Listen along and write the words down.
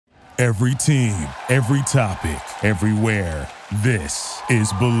Every team, every topic, everywhere. This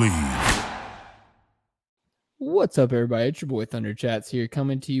is Believe. What's up, everybody? It's your boy Thunder Chats here,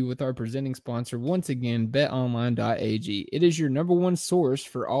 coming to you with our presenting sponsor once again, betonline.ag. It is your number one source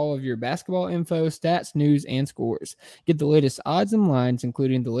for all of your basketball info, stats, news, and scores. Get the latest odds and lines,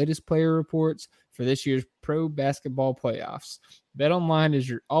 including the latest player reports for this year's pro basketball playoffs. BetOnline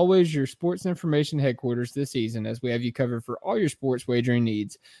is always your sports information headquarters this season, as we have you covered for all your sports wagering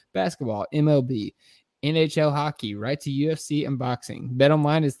needs: basketball, MLB, NHL hockey, right to UFC and boxing.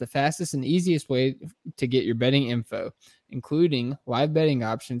 BetOnline is the fastest and easiest way to get your betting info, including live betting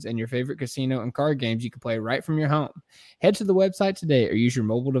options and your favorite casino and card games you can play right from your home. Head to the website today or use your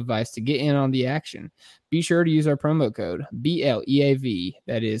mobile device to get in on the action. Be sure to use our promo code BLEAV,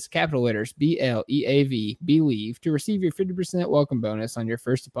 that is capital letters BLEAV, BELIEVE, to receive your 50% welcome bonus on your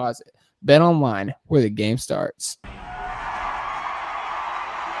first deposit. BetOnline, where the game starts.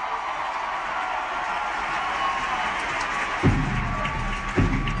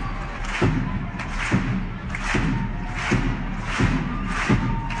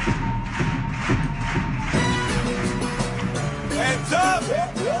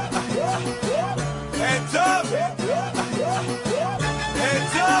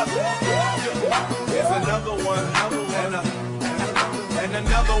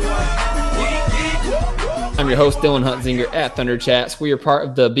 I'm your host, Dylan Huntzinger at Thunder Chats. We are part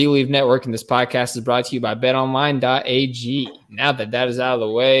of the Believe Network, and this podcast is brought to you by betonline.ag. Now that is out of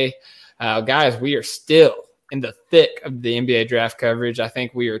the way, guys, we are still in the thick of the NBA draft coverage. I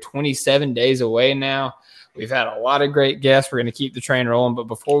think we are 27 days away now. We've had a lot of great guests. We're going to keep the train rolling, but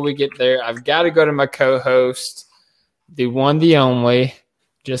before we get there, I've got to go to my co-host, the one, the only.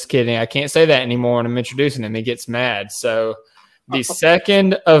 Just kidding. I can't say that anymore when I'm introducing him. He gets mad. So the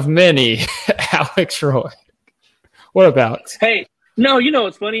second of many, Alex Roy. What about? Hey, no, you know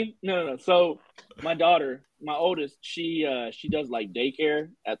what's funny? No. So my daughter, my oldest, she does like daycare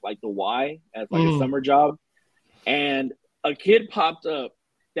at like the Y as like a summer job, and a kid popped up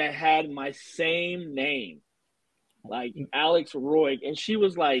that had my same name, like Alex Roy, and she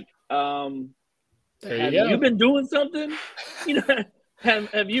was like, "Have you been doing something? You know,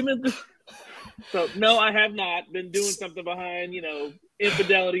 have you been?" So no, I have not been doing something behind,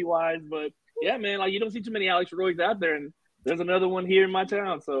 infidelity wise, but. Yeah, man, like you don't see too many Alex Roys out there, and there's another one here in my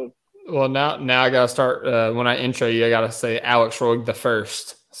town. So, well, now I gotta start when I intro you. I gotta say Alex Roy the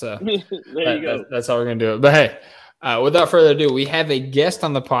first. So there you go. That's how we're gonna do it. But hey, without further ado, we have a guest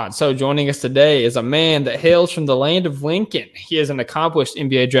on the pod. So joining us today is a man that hails from the land of Lincoln. He is an accomplished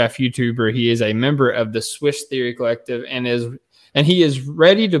NBA draft YouTuber. He is a member of the Swish Theory Collective, and he is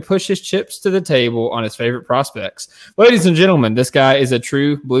ready to push his chips to the table on his favorite prospects. Ladies and gentlemen, this guy is a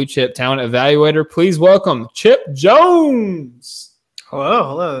true blue chip talent evaluator. Please welcome Chip Jones.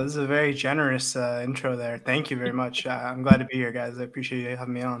 Hello. This is a very generous intro there. Thank you very much. I'm glad to be here, guys. I appreciate you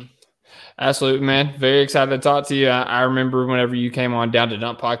having me on. Absolutely, man. Very excited to talk to you. I remember whenever you came on Down to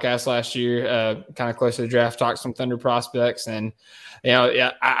Dump podcast last year, kind of close to the draft, talked some Thunder prospects. And,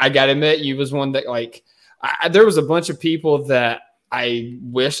 I got to admit, you was one that there was a bunch of people that I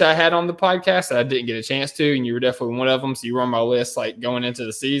wish I had on the podcast that I didn't get a chance to, and you were definitely one of them. So you were on my list going into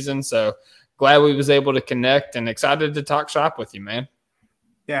the season. So glad we was able to connect and excited to talk shop with you, man.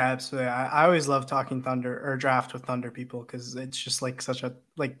 Yeah, absolutely. I always love talking Thunder or draft with Thunder people because it's just such a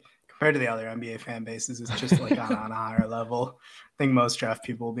compared to the other NBA fan bases, it's just on a higher level. I think most draft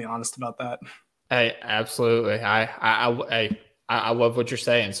people will be honest about that. Hey, absolutely. I love what you're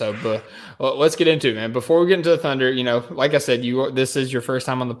saying. So, but let's get into it, man. Before we get into the Thunder, like I said, this is your first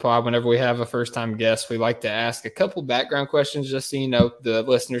time on the pod. Whenever we have a first-time guest, we like to ask a couple background questions just so the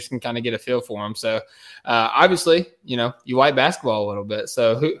listeners can kind of get a feel for them. So, obviously, you like basketball a little bit.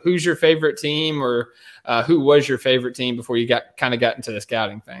 So, who's your favorite team, or who was your favorite team before you got into the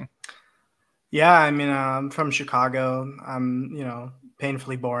scouting thing? Yeah, I mean, I'm from Chicago. I'm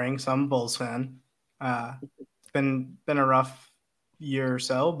painfully boring, so I'm a Bulls fan. Been a rough year or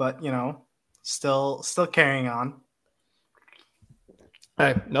so, but still carrying on.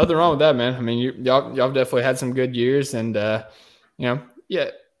 Hey, nothing wrong with that, man. I mean, y'all definitely had some good years, and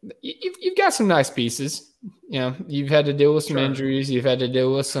you've got some nice pieces. You've had to deal with some injuries, you've had to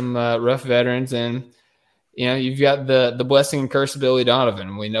deal with some rough veterans, and you've got the blessing and curse of Billy Donovan,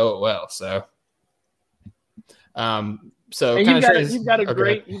 and we know it well. So, you've got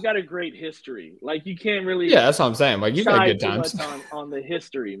a great history. Like you can't really. Yeah, that's what I'm saying. Like you've had good times on the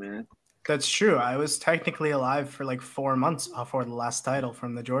history, man. That's true. I was technically alive for like 4 months before the last title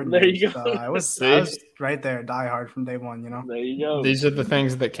from the Jordan There years. you So go. I was right there, die hard from day one, There you go. These are the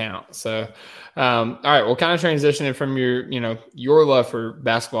things that count. So, all right, we'll kind of transitioning from your love for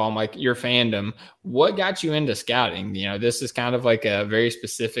basketball and like your fandom. What got you into scouting? This is kind of like a very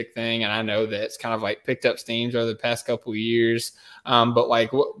specific thing, and I know that it's kind of like picked up steams over the past couple of years. But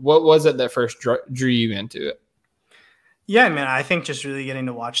like, what was it that first drew you into it? Yeah, man, I think just really getting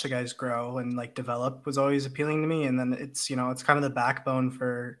to watch the guys grow and like develop was always appealing to me. And then it's kind of the backbone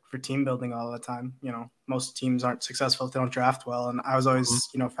for team building all the time. Most teams aren't successful if they don't draft well. And I was always,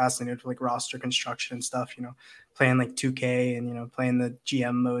 fascinated with like roster construction and stuff, playing like 2K and, playing the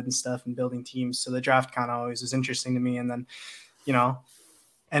GM mode and stuff and building teams. So the draft kind of always was interesting to me. And then,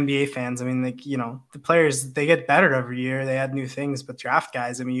 NBA fans, I mean, like, the players, they get better every year. They add new things, but draft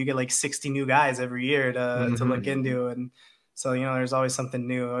guys, I mean, you get like 60 new guys every year to look into. And so, there's always something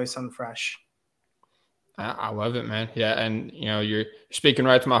new, always something fresh. I love it, man. Yeah. And, you're speaking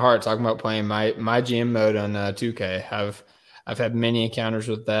right to my heart, talking about playing my GM mode on 2K. I've had many encounters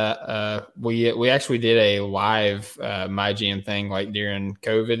with that. We actually did a live my GM thing like during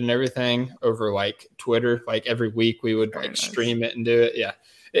COVID and everything over like Twitter. Like every week we would stream it and do it. Yeah.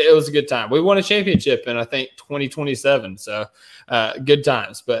 It was a good time. We won a championship in, I think, 2027. So good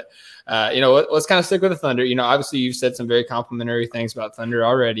times. But, let's kind of stick with the Thunder. Obviously you've said some very complimentary things about Thunder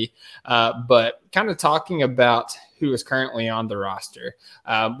already. But kind of talking about who is currently on the roster,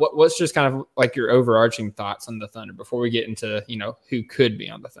 what's just kind of like your overarching thoughts on the Thunder before we get into, who could be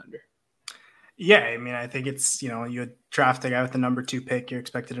on the Thunder? Yeah, I mean, I think it's, you draft a guy with the number 2 pick, you're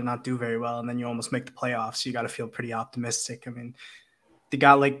expected to not do very well, and then you almost make the playoffs. You got to feel pretty optimistic. I mean, they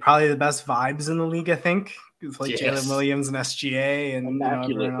got like probably the best vibes in the league, I think. With like Jalen Williams and SGA and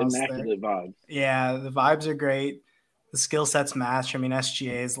immaculate vibes. Yeah, the vibes are great. The skill sets match. I mean,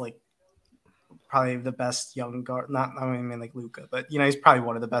 SGA is like probably the best young guard. I mean like Luka, but he's probably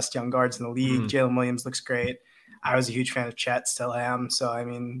one of the best young guards in the league. Jalen Williams looks great. I was a huge fan of Chet, still am. So I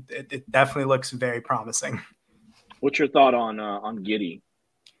mean, it definitely looks very promising. What's your thought on Giddey?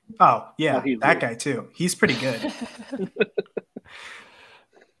 Oh yeah, that guy too. He's pretty good.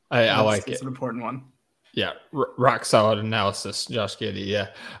 I like it. It's an important one. Yeah, rock solid analysis, Josh Giddey. Yeah.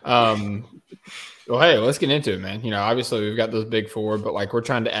 Well, hey, let's get into it, man. Obviously we've got those big four, but like we're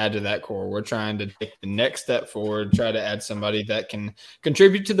trying to add to that core. We're trying to take the next step forward, try to add somebody that can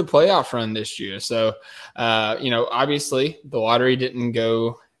contribute to the playoff run this year. So, obviously the lottery didn't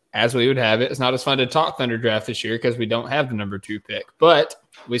go as we would have it. It's not as fun to talk Thunder draft this year because we don't have the number 2 pick, but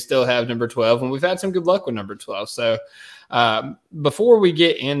we still have number 12, and we've had some good luck with number 12. So, before we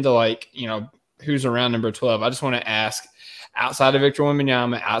get into who's around number 12, I just want to ask, outside of Victor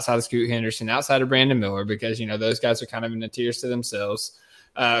Wembanyama, outside of Scoot Henderson, outside of Brandon Miller, because those guys are kind of in the tiers to themselves.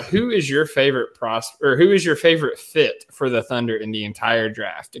 Who is your favorite who is your favorite fit for the Thunder in the entire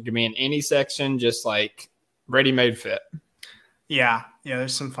draft? It could be in any section, just like ready-made fit. Yeah,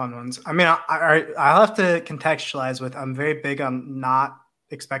 there's some fun ones. I mean, I'll have to contextualize with, I'm very big on not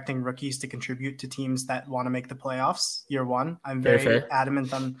expecting rookies to contribute to teams that want to make the playoffs year one. I'm very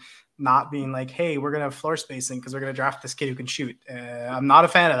adamant on not being like, hey, we're going to have floor spacing because we're going to draft this kid who can shoot. I'm not a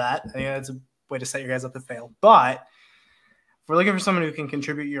fan of that. I think that's a way to set your guys up to fail. But if we're looking for someone who can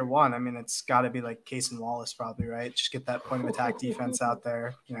contribute year one, I mean, it's got to be like Cason Wallace probably, right? Just get that point of attack defense out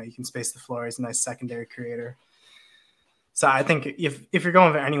there. You can space the floor. He's a nice secondary creator. So I think if you're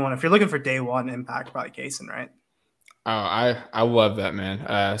going for anyone, if you're looking for day one impact, probably Cason, right? Oh, I love that,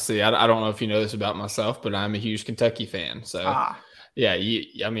 man. See, I don't know if you know this about myself, but I'm a huge Kentucky fan. So, yeah,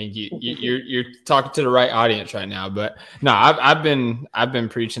 you're talking to the right audience right now. But no, I've been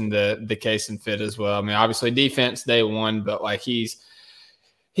preaching the Cason fit as well. I mean, obviously defense day one, but like he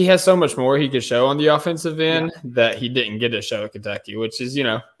has so much more he could show on the offensive end that he didn't get to show at Kentucky, which is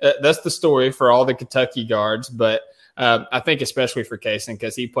that's the story for all the Kentucky guards, but. I think especially for Cason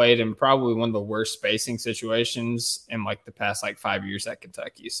because he played in probably one of the worst spacing situations in like the past 5 years at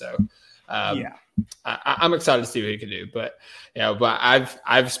Kentucky. So I'm excited to see what he can do. But but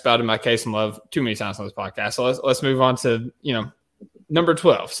I've spouted my Cason love too many times on this podcast. So let's move on to number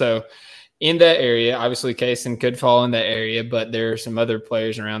 12. So in that area, obviously Cason could fall in that area, but there are some other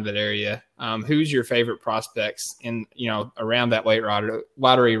players around that area. Who's your favorite prospects in around that late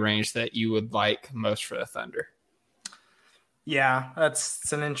lottery range that you would like most for the Thunder? Yeah,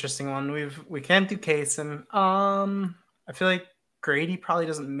 that's an interesting one. We can't do Cason. I feel like Grady probably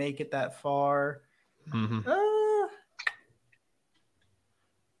doesn't make it that far. Mm-hmm. I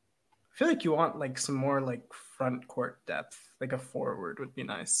feel like you want some more front court depth. Like a forward would be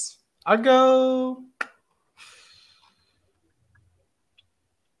nice. I'd go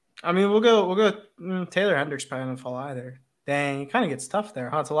I mean, we'll go. Taylor Hendricks probably didn't fall either. Dang, it kind of gets tough there,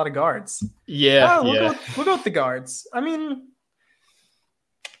 huh? It's a lot of guards. Yeah, We'll go with the guards. I mean,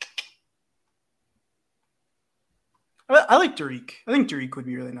 I like Dariq. I think Dariq would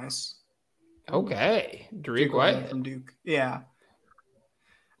be really nice. Okay, Dariq White from Duke. Yeah.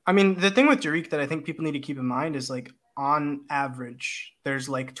 I mean, the thing with Dariq that I think people need to keep in mind is like on average, there's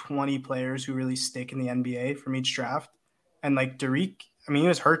like 20 players who really stick in the NBA from each draft. And like Dariq, I mean, he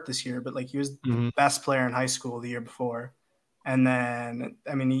was hurt this year, but like he was the best player in high school the year before. And then,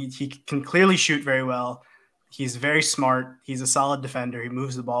 I mean, he can clearly shoot very well. He's very smart. He's a solid defender. He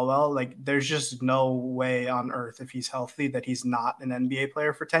moves the ball well. Like there's just no way on earth if he's healthy that he's not an NBA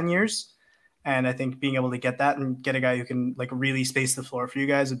player for 10 years. And I think being able to get that and get a guy who can like really space the floor for you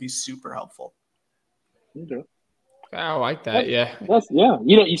guys would be super helpful. Okay. I like that. Yeah.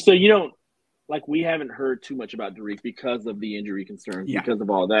 You don't like we haven't heard too much about Dariq because of the injury concerns, because of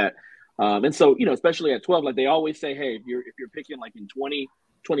all that. And so, especially at 12, like they always say, hey, if you're picking like in 20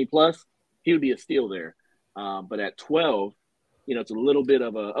 plus, he would be a steal there. But at 12, it's a little bit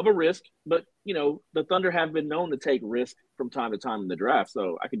of a risk, but the Thunder have been known to take risk from time to time in the draft.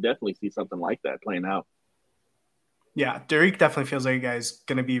 So I could definitely see something like that playing out. Yeah, Dariq definitely feels like a guy's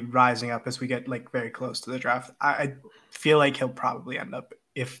going to be rising up as we get like very close to the draft. I feel like he'll probably end up,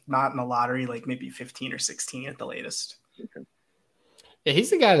 if not in the lottery, like maybe 15 or 16 at the latest. Okay. Yeah,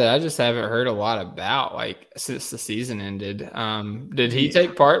 he's the guy that I just haven't heard a lot about, like since the season ended. Did he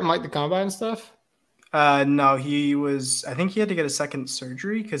take part in like the combine stuff? No, I think he had to get a second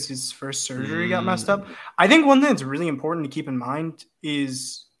surgery because his first surgery got messed up. I think one thing that's really important to keep in mind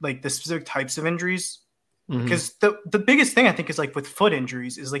is like the specific types of injuries. Because the biggest thing I think is like with foot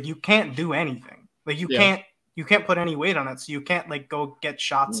injuries is like you can't do anything. Like you can't put any weight on it. So you can't like go get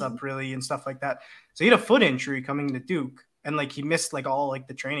shots up really and stuff like that. So he had a foot injury coming to Duke and like he missed like all like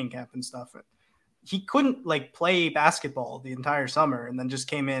the training camp and stuff. He couldn't like play basketball the entire summer and then just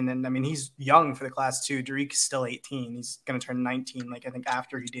came in. And I mean, he's young for the class too. Dariq's still 18. He's going to turn 19, like I think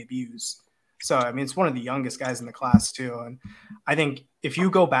after he debuts. So, I mean, it's one of the youngest guys in the class too. And I think if you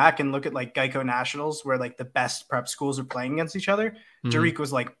go back and look at like Geico Nationals, where like the best prep schools are playing against each other, Dariq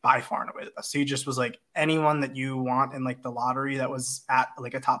was like by far and away the best. So he just was like anyone that you want in like the lottery that was at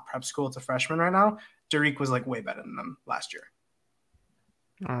like a top prep school. It's a freshman right now. Dariq was like way better than them last year.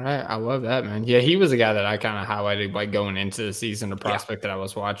 All right. I love that, man. Yeah, he was a guy that I kind of highlighted like going into the season, a prospect that I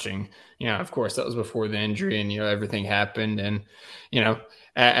was watching. Of course, that was before the injury and, everything happened. And,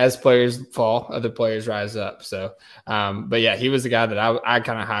 as players fall, other players rise up. So, but yeah, he was the guy that I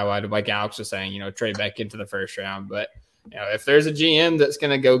kind of highlighted, like Alex was saying, trade back into the first round. But, if there's a GM that's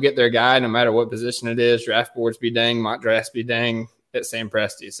going to go get their guy, no matter what position it is, draft boards be dang, mock drafts be dang, it's Sam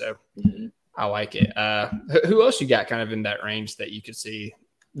Presti. So I like it. Who else you got kind of in that range that you could see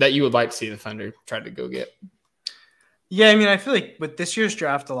that you would like to see the Thunder try to go get? Yeah, I mean, I feel like with this year's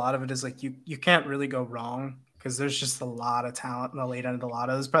draft, a lot of it is like you can't really go wrong because there's just a lot of talent in the late end of the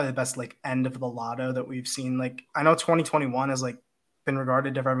lotto. This is probably the best like end of the lotto that we've seen. Like I know 2021 has like been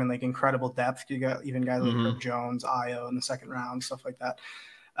regarded to having like incredible depth. You got even guys like Herb Jones, Io in the second round, stuff like that.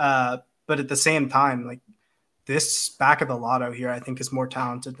 But at the same time, like this back of the lotto here, I think is more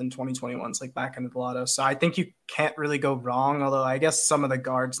talented than 2021's like back end of the lotto. So I think you can't really go wrong. Although I guess some of the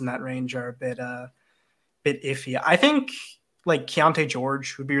guards in that range are a bit iffy. I think like Keontae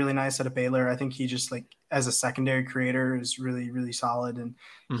George would be really nice at a Baylor. I think he just like as a secondary creator is really, really solid. And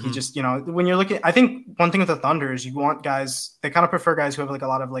he just, when you're looking, I think one thing with the Thunder is you want guys, they kind of prefer guys who have like a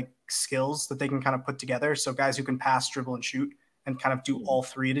lot of like skills that they can kind of put together. So guys who can pass, dribble, and shoot and kind of do all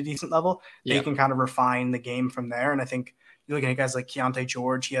three at a decent level, they can kind of refine the game from there. And I think you're looking at guys like Keontae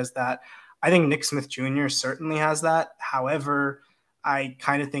George, he has that. I think Nick Smith Jr. certainly has that. However, I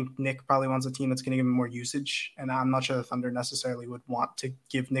kind of think Nick probably wants a team that's going to give him more usage. And I'm not sure the Thunder necessarily would want to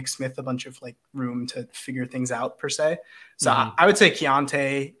give Nick Smith a bunch of like room to figure things out per se. So I would say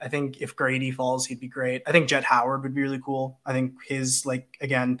Keontae. I think if Grady falls, he'd be great. I think Jet Howard would be really cool. I think his like,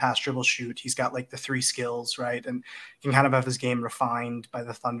 again, pass, dribble, shoot, he's got like the three skills, right? And he can kind of have his game refined by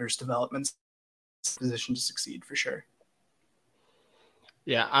the Thunder's development position to succeed for sure.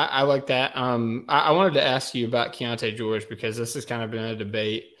 Yeah, I like that. I wanted to ask you about Keontae George because this has kind of been a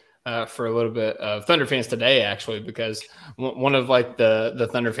debate for a little bit of Thunder fans today, actually, because one of like the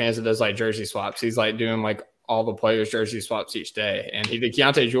Thunder fans that does like jersey swaps, he's like doing like all the players' jersey swaps each day. And he did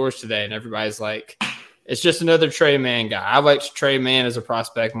Keontae George today, and everybody's like, it's just another Trey Mann guy. I liked Trey Mann as a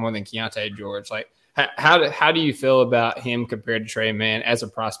prospect more than Keontae George. Like, how do you feel about him compared to Trey Mann as a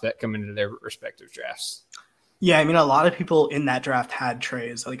prospect coming into their respective drafts? Yeah, I mean, a lot of people in that draft had Trey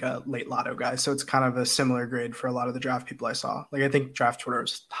as like a late lotto guy, so it's kind of a similar grade for a lot of the draft people I saw. Like, I think draft Twitter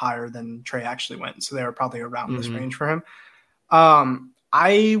was higher than Trey actually went, so they were probably around this range for him.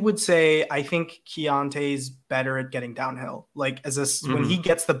 I would say I think Keontae's better at getting downhill. Like, when he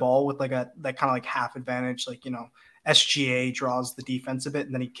gets the ball with like that kind of like half advantage, like, you know, SGA draws the defense a bit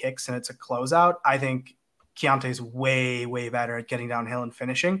and then he kicks and it's a closeout. I think Keontae's way, way better at getting downhill and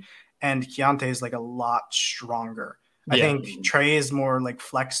finishing. And Keontae is like a lot stronger. I think Trey is more like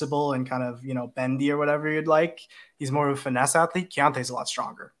flexible and kind of, you know, bendy or whatever you'd like. He's more of a finesse athlete. Keontae's a lot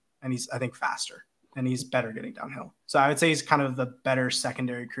stronger and he's, I think, faster and he's better getting downhill. So I would say he's kind of the better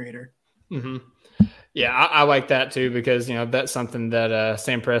secondary creator. Yeah, I like that too, because, you know, that's something that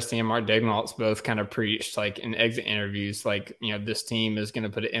Sam Presti and Mark Daigneault's both kind of preached, like in exit interviews, like, you know, this team is going to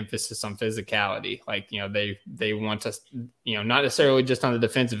put an emphasis on physicality. Like, you know, they want us, you know, not necessarily just on the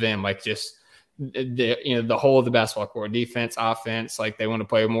defensive end, like just the whole of the basketball court, defense, offense, like they want to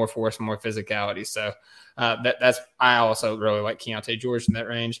play with more force, more physicality. So I also really like Keontae George in that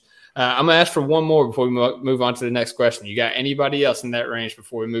range. I'm going to ask for one more before we move on to the next question. You got anybody else in that range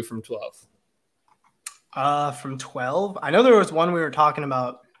before we move from 12? From 12, I know there was one we were talking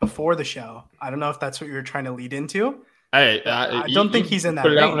about before the show. I don't know if that's what you were trying to lead into. Hey, I don't think he's in that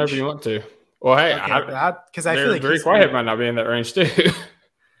put it range. out whenever you want to. Well, hey, because I feel like very quiet might not be in that range too.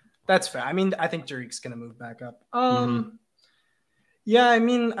 That's fair. I mean, I think Dariq's gonna move back up. Yeah, I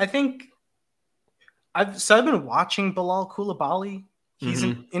mean, I think I've been watching Bilal Coulibaly. He's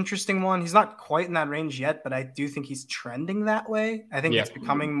an interesting one. He's not quite in that range yet, but I do think he's trending that way. I think it's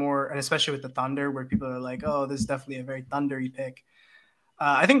becoming more, and especially with the Thunder, where people are like, oh, this is definitely a very Thundery pick.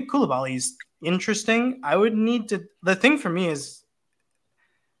 I think Coulibaly's interesting. I would need to – the thing for me is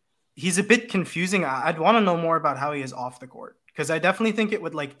he's a bit confusing. I'd want to know more about how he is off the court, because I definitely think it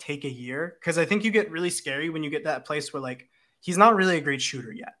would like take a year, because I think you get really scary when you get that place where like he's not really a great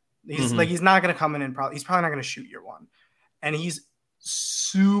shooter yet. He's like, he's not going to come in and he's probably not going to shoot year one. And he's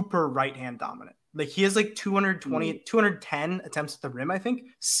super right hand dominant. Like he has like 210 attempts at the rim. I think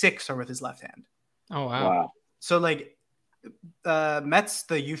 6 are with his left hand. Oh, wow. So like Mets,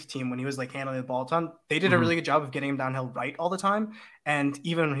 the youth team, when he was like handling the ball a ton, they did a really good job of getting him downhill right all the time. And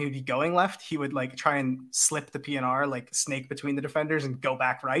even when he'd be going left, he would like try and slip the PNR, like snake between the defenders and go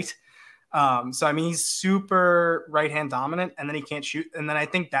back right. So, I mean, he's super right hand dominant, and then he can't shoot. And then I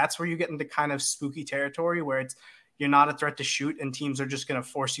think that's where you get into kind of spooky territory where you're not a threat to shoot and teams are just going to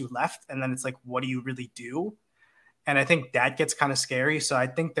force you left. And then it's like, what do you really do? And I think that gets kind of scary. So I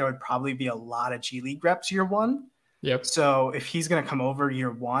think there would probably be a lot of G League reps year one. Yep. So if he's going to come over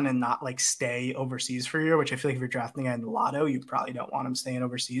year one and not like stay overseas for a year, which I feel like if you're drafting a guy in the lotto, you probably don't want him staying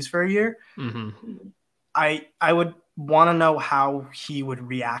overseas for a year. I would want to know how he would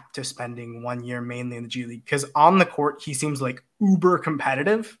react to spending 1 year mainly in the G League, because on the court, he seems like uber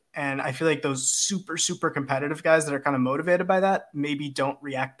competitive. And I feel like those super, super competitive guys that are kind of motivated by that maybe don't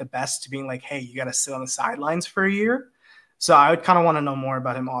react the best to being like, hey, you got to sit on the sidelines for a year. So I would kind of want to know more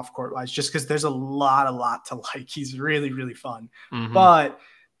about him off court wise, just because there's a lot to like. He's really, really fun. But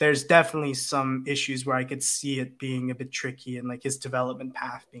there's definitely some issues where I could see it being a bit tricky and like his development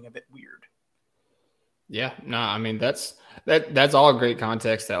path being a bit weird. Yeah, no, I mean, that's all great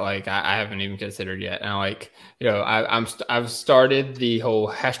context that like I haven't even considered yet. And like, you know, I've started the whole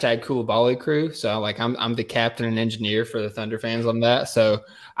hashtag Coulibaly crew. So like I'm the captain and engineer for the Thunder fans on that. So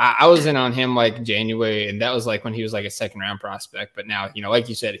I was in on him like January, and that was like when he was like a second round prospect. But now, you know, like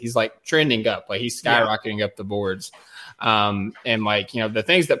you said, he's like trending up, like he's skyrocketing up the boards. And like, you know, the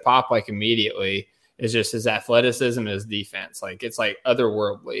things that pop like immediately is just his athleticism and his defense. Like it's like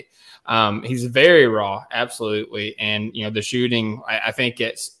otherworldly. He's very raw, absolutely. And, you know, the shooting, I think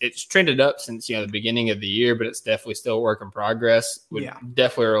it's trended up since, you know, the beginning of the year, but it's definitely still a work in progress. Would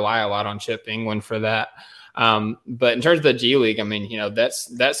definitely rely a lot on Chip England for that. But in terms of the G League, I mean, you know, that's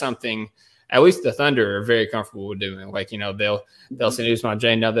something at least the Thunder are very comfortable with doing. Like, you know, they'll send Usman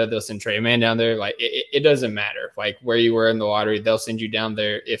Jane down there. They'll send Trey Mann down there. Like it doesn't matter like where you were in the lottery. They'll send you down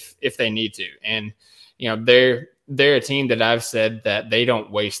there if they need to. And, you know, they're a team that I've said that they don't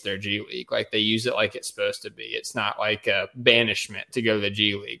waste their G League. Like they use it like it's supposed to be. It's not like a banishment to go to the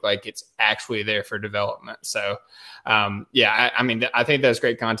G League. Like it's actually there for development. So, I mean, I think that's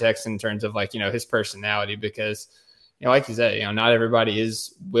great context in terms of like, you know, his personality, because, you know, like you said, you know, not everybody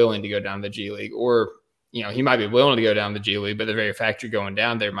is willing to go down the G League, or, you know, he might be willing to go down the G League, but the very fact you're going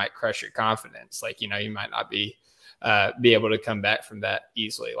down there might crush your confidence. Like, you know, you might not be able to come back from that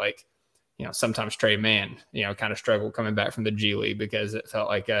easily. Like, you know, sometimes Trey Mann, you know, kind of struggled coming back from the G League because it felt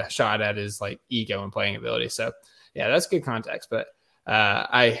like a shot at his like ego and playing ability. So yeah, that's good context. But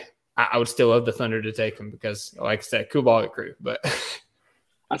I I would still love the Thunder to take him because, like I said, cool ball crew. But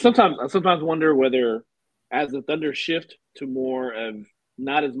I sometimes wonder whether, as the Thunder shift to more of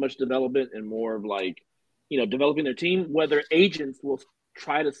not as much development and more of like, developing their team, whether agents will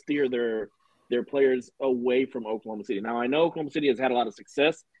try to steer their players away from Oklahoma City. Now, I know Oklahoma City has had a lot of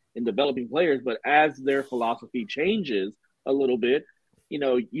success in developing players, but as their philosophy changes a little bit,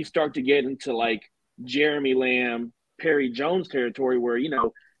 you start to get into like Jeremy Lamb, Perry Jones territory where,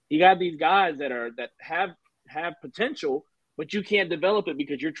 you got these guys that have potential, but you can't develop it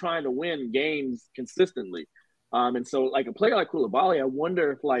because you're trying to win games consistently. And so like a player like Coulibaly, I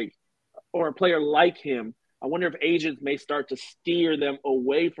wonder if or a player like him, I wonder if agents may start to steer them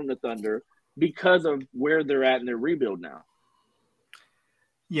away from the Thunder because of where they're at in their rebuild now.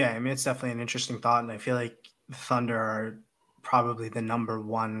 Yeah, I mean, it's definitely an interesting thought, and I feel like the Thunder are probably the number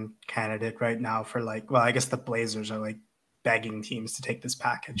one candidate right now for I guess the Blazers are like begging teams to take this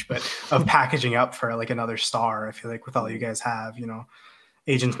package, but of packaging up for like another star. I feel like with all you guys have,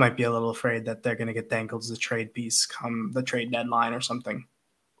 agents might be a little afraid that they're going to get dangled as a trade piece come the trade deadline or something.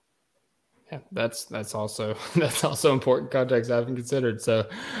 Yeah, that's also important context I haven't considered. So,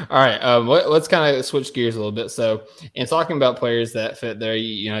 all right, let's kind of switch gears a little bit. So, in talking about players that fit there,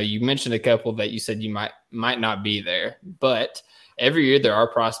 you mentioned a couple that you said you might not be there, but every year there are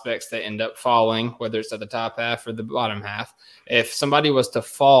prospects that end up falling, whether it's at the top half or the bottom half. If somebody was to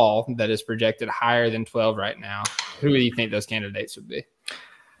fall that is projected higher than 12 right now, who do you think those candidates would be?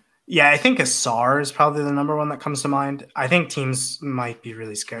 Yeah, I think Ausar is probably the number one that comes to mind. I think teams might be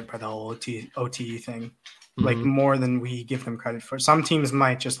really scared by the whole OTE thing, like more than we give them credit for. Some teams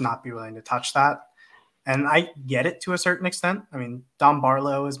might just not be willing to touch that. And I get it to a certain extent. I mean, Dom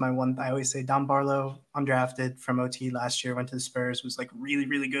Barlow is my one. I always say Dom Barlow, undrafted from OT last year, went to the Spurs, was like really,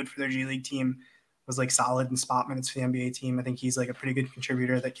 really good for their G League team, was like solid in spot minutes for the NBA team. I think he's like a pretty good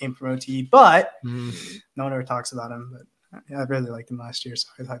contributor that came from OT, but no one ever talks about him. But I really liked him last year, so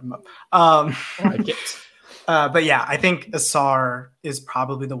I hyped him up. But yeah, I think Ausar is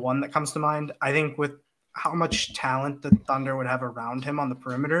probably the one that comes to mind. I think with how much talent the Thunder would have around him on the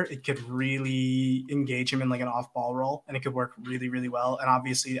perimeter, it could really engage him in like an off-ball role, and it could work really, really well. And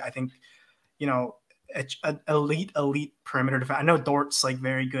obviously, I think, an elite perimeter defense. I know Dort's like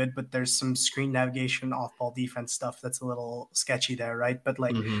very good, but there's some screen navigation, off-ball defense stuff that's a little sketchy there, right? But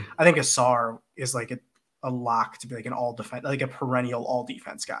I think Ausar is like a lock to be like an all defense, like a perennial all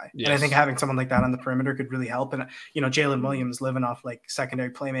defense guy. Yes. And I think having someone like that on the perimeter could really help. And, Jalen Williams living off like secondary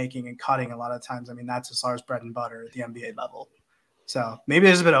playmaking and cutting a lot of times. I mean, that's Ausar's bread and butter at the NBA level. So maybe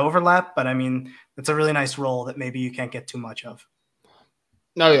there's a bit of overlap, but I mean, it's a really nice role that maybe you can't get too much of.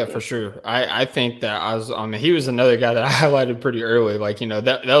 No, yeah, for sure. I think that he was another guy that I highlighted pretty early. Like,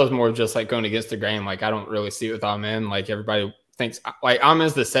 that was more just like going against the grain. Like, I don't really see it with Amen. Like everybody thinks like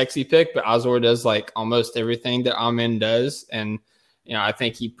Amen's the sexy pick, but Ausar does like almost everything that Amen does. And, I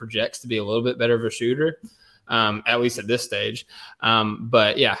think he projects to be a little bit better of a shooter, at least at this stage.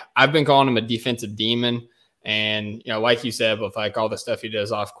 But yeah, I've been calling him a defensive demon. And, like you said, with like all the stuff he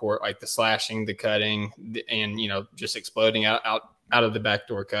does off court, like the slashing, the cutting, and, just exploding out of the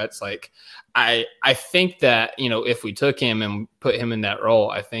backdoor cuts. Like I think that, if we took him and put him in that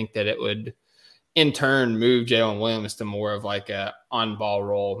role, I think that it would in turn move Jalen Williams to more of like a on-ball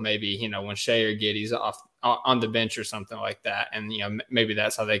role, maybe, when Shea or Giddey's off on the bench or something like that. And, maybe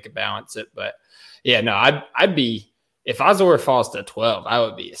that's how they could balance it. But yeah, no, I'd be, if Ausar falls to 12, I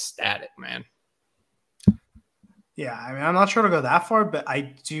would be ecstatic, man. Yeah, I mean, I'm not sure to go that far, but I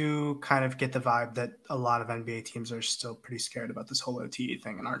do kind of get the vibe that a lot of NBA teams are still pretty scared about this whole OTE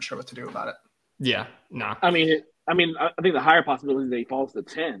thing and aren't sure what to do about it. Yeah, no. I think the higher possibility is that he falls to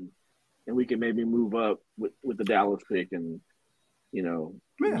 10, and we can maybe move up with the Dallas pick and,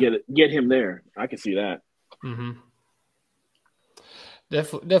 get him there. I can see that. Mm-hmm.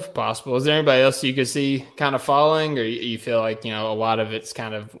 Definitely possible. Is there anybody else you could see kind of falling, or you feel like, a lot of it's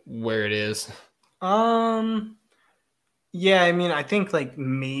kind of where it is? Yeah, I mean, I think like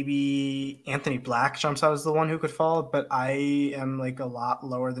maybe Anthony Black jumps out as the one who could fall, but I am like a lot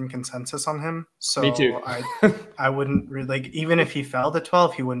lower than consensus on him. So me too. I wouldn't really like, even if he fell to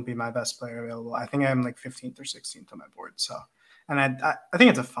 12, he wouldn't be my best player available. I think I'm like 15th or 16th on my board. So, and I think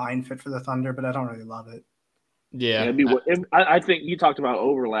it's a fine fit for the Thunder, but I don't really love it. Yeah. I think you talked about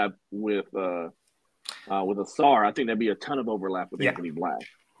overlap with Ausar. I think there'd be a ton of overlap with Anthony Black.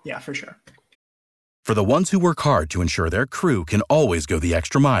 Yeah, for sure. For the ones who work hard to ensure their crew can always go the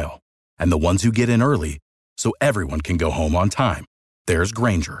extra mile, and the ones who get in early so everyone can go home on time, there's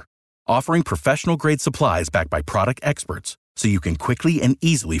Grainger, offering professional-grade supplies backed by product experts so you can quickly and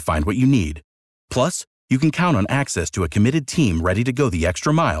easily find what you need. Plus, you can count on access to a committed team ready to go the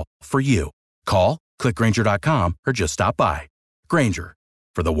extra mile for you. Call, click Grainger.com, or just stop by. Grainger,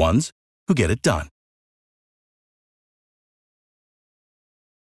 for the ones who get it done.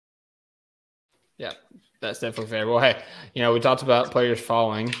 Yeah, that's definitely fair. Well, hey, we talked about players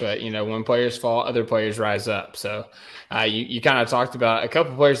falling, but, when players fall, other players rise up. So you kind of talked about a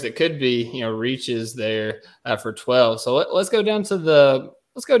couple players that could be, reaches there for 12. So let's go down to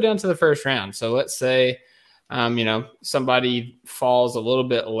the first round. So let's say, somebody falls a little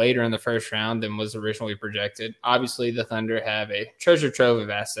bit later in the first round than was originally projected. Obviously, the Thunder have a treasure trove of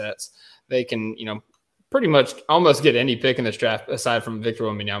assets. They can, pretty much almost get any pick in this draft aside from Victor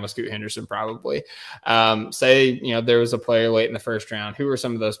Wembanyama, Scoot Henderson, probably. Say, there was a player late in the first round. Who are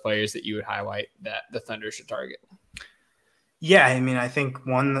some of those players that you would highlight that the Thunder should target? Yeah, I mean, I think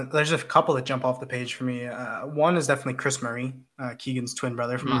there's a couple that jump off the page for me. One is definitely Chris Murray, Keegan's twin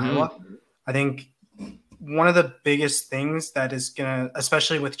brother from Iowa. I think one of the biggest things that is going to,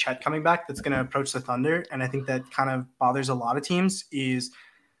 especially with Chet coming back, that's going to approach the Thunder, and I think that kind of bothers a lot of teams, is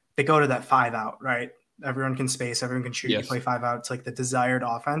they go to that 5 out, right? Everyone can space, everyone can shoot. Yes. You play 5 out. It's like the desired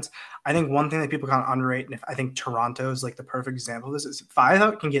offense. I think one thing that people kind of underrate, and I think Toronto is like the perfect example of this, is 5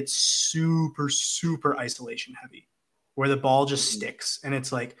 out can get super, super isolation heavy, where the ball just sticks. And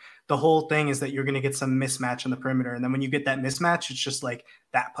it's like the whole thing is that you're going to get some mismatch on the perimeter. And then when you get that mismatch, it's just like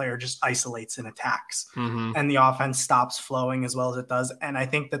that player just isolates and attacks. And the offense stops flowing as well as it does. And I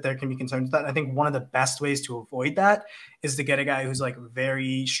think that there can be concerns with that. I think one of the best ways to avoid that is to get a guy who's like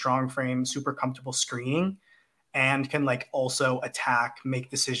very strong frame, super comfortable screening, and can like also attack, make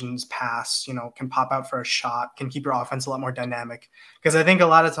decisions, pass, can pop out for a shot, can keep your offense a lot more dynamic. Because I think a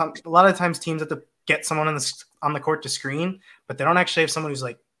lot of times teams have to get someone on the court to screen, but they don't actually have someone who's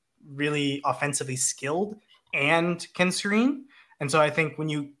like really offensively skilled and can screen. And so I think when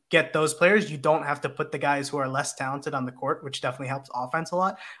you get those players, you don't have to put the guys who are less talented on the court, which definitely helps offense a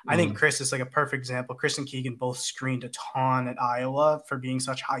lot. I think Chris is like a perfect example. Chris and Keegan both screened a ton at Iowa for being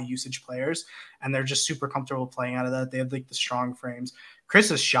such high usage players, and they're just super comfortable playing out of that. They have like the strong frames.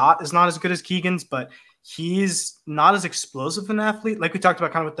 Chris's shot is not as good as Keegan's, but he's not as explosive an athlete. Like we talked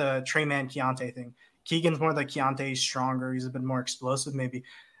about kind of with the Trey Man Keontae thing. Keegan's more like Keontae, he's stronger. He's a bit more explosive maybe.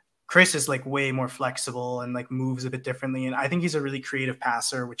 Chris is like way more flexible and like moves a bit differently. And I think he's a really creative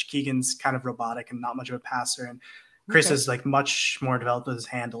passer, which Keegan's kind of robotic and not much of a passer. And Chris is like much more developed with his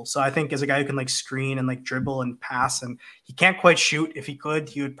handle. So I think as a guy who can like screen and like dribble and pass, and he can't quite shoot. If he could,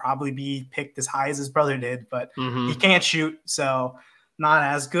 he would probably be picked as high as his brother did, but he can't shoot. So not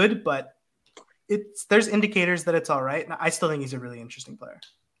as good, but there's indicators that it's all right. And I still think he's a really interesting player.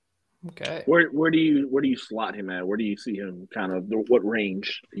 Okay. Where do you slot him at? Where do you see him kind of, what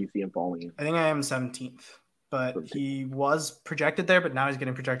range do you see him falling in? I think I am 17th, but he was projected there, but now he's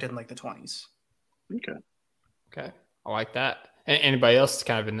getting projected in like the 20s. Okay. I like that. Anybody else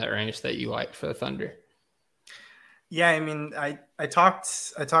kind of in that range that you like for the Thunder? Yeah, I mean, I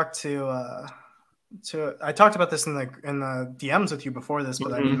talked about this in the DMs with you before this,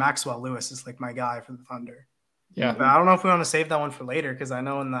 but I mean, Maxwell Lewis is like my guy for the Thunder. Yeah, but I don't know if we want to save that one for later, because I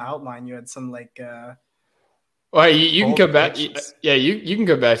know in the outline you had some like. Well, you can come back. Yeah, you can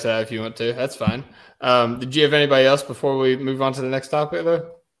go back to that if you want to. That's fine. Did you have anybody else before we move on to the next topic, though?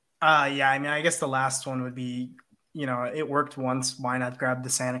 Yeah, I mean, I guess the last one would be, it worked once. Why not grab the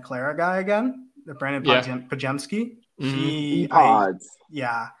Santa Clara guy again, the Brandon Pajemski?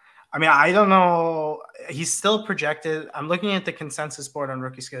 I mean, I don't know. He's still projected. I'm looking at the consensus board on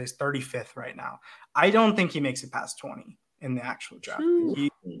Rookie Scale. He's 35th right now. I don't think he makes it past 20 in the actual draft. He's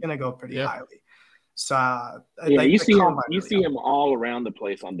going to go pretty highly. So you see him all around the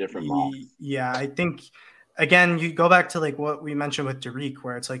place on different mocks. Yeah, I think, again, you go back to like what we mentioned with Dariq,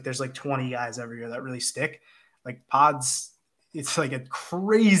 where it's like there's like 20 guys every year that really stick. Like Pods, it's like a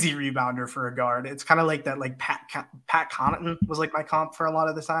crazy rebounder for a guard. It's kind of like that, like Pat Connaughton was like my comp for a lot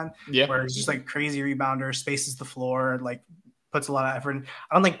of the time. Yeah, where he's just like crazy rebounder, spaces the floor, like puts a lot of effort in.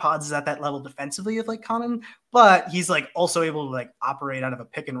 I don't think Pods is at that level defensively of like Connaughton, but he's like also able to like operate out of a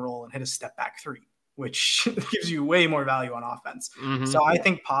pick and roll and hit a step back three, which gives you way more value on offense. So I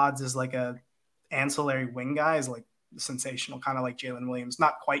think Pods is like a ancillary wing guy, is like sensational, kind of like Jalen Williams.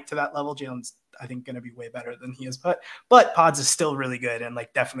 Not quite to that level. Jalen's, I think, going to be way better than he is, but Pods is still really good and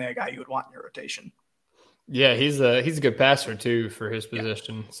like definitely a guy you would want in your rotation. Yeah, he's a good passer too for his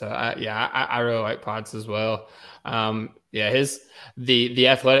position. So I really like Pods as well. The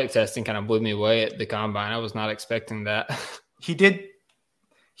athletic testing kind of blew me away at the combine. I was not expecting that. He did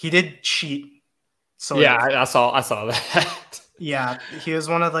cheat. So I saw that. Yeah, he was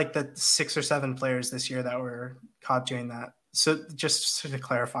one of like the 6 or 7 players this year that were caught doing that. So just to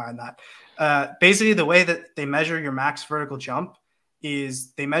clarify on that, basically the way that they measure your max vertical jump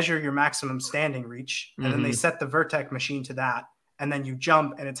is they measure your maximum standing reach, and then they set the vertex machine to that. And then you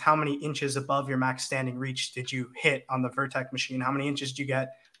jump, and it's how many inches above your max standing reach did you hit on the vertex machine? How many inches do you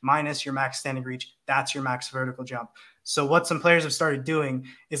get minus your max standing reach? That's your max vertical jump. So what some players have started doing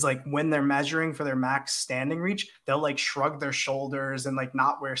is like when they're measuring for their max standing reach, they'll like shrug their shoulders and like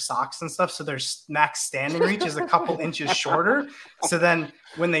not wear socks and stuff. So their max standing reach is a couple inches shorter. So then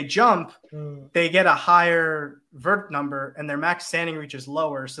when they jump, they get a higher vert number and their max standing reach is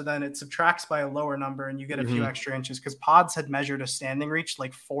lower. So then it subtracts by a lower number and you get a few extra inches, because Pods had measured a standing reach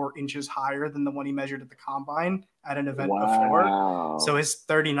like 4 inches higher than the one he measured at the combine at an event before. So his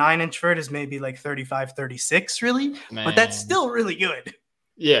 39-inch vert is maybe like 35, 36 really. Man. But that's still really good.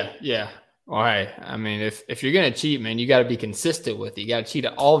 Yeah. All right. I mean, if you're gonna cheat, man, you got to be consistent with it. You got to cheat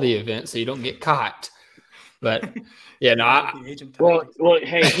at all the events so you don't get caught. But yeah, no. Well,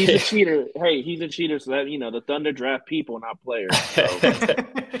 hey, he's a cheater. He's a cheater. So that the Thunder draft people, not players. So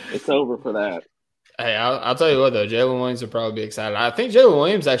it's over for that. Hey, I'll tell you what though, Jalen Williams will probably be excited. I think Jalen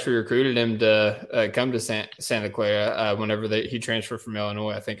Williams actually recruited him to come to Santa Clara whenever he transferred from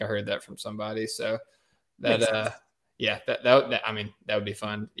Illinois. I think I heard that from somebody. So that. Yeah, that I mean, that would be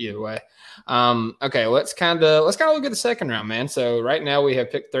fun either way. Okay, let's kind of look at the second round, man. So right now we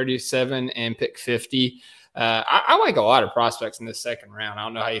have pick 37 and pick 50. I like a lot of prospects in the second round. I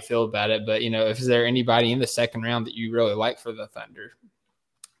don't know how you feel about it, but is there anybody in the second round that you really like for the Thunder?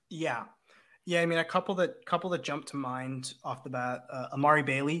 Yeah. I mean, a couple that jump to mind off the bat. Amari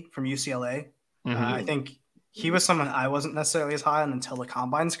Bailey from UCLA. I think he was someone I wasn't necessarily as high on until the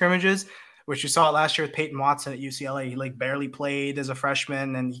combine scrimmages, which you saw last year with Peyton Watson at UCLA. He like barely played as a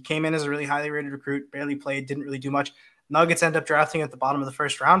freshman, and he came in as a really highly rated recruit, barely played, didn't really do much. Nuggets end up drafting at the bottom of the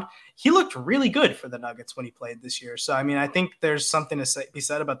first round. He looked really good for the Nuggets when he played this year. So, I mean, I think there's something to be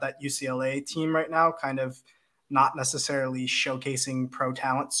said about that UCLA team right now, kind of not necessarily showcasing pro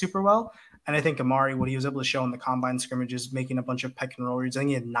talent super well. And I think Amari, what he was able to show in the combine scrimmages, making a bunch of pick and roll reads. I think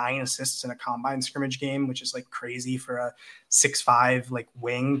he had 9 assists in a combine scrimmage game, which is like crazy for a 6'5" like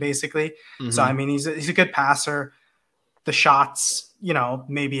wing, basically. So, I mean, he's a good passer. The shots,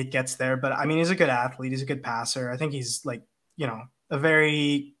 maybe it gets there, but I mean, he's a good athlete. He's a good passer. I think he's like, a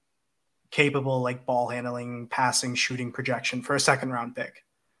very capable, like ball handling, passing, shooting projection for a second round pick.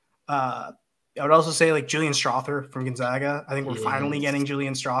 I would also say like Julian Strother from Gonzaga. I think we're finally getting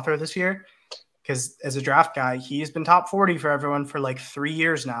Julian Strother this year, because as a draft guy, he's been top 40 for everyone for like 3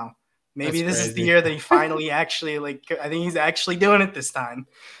 years now. Maybe this is the year that he finally actually I think he's actually doing it this time.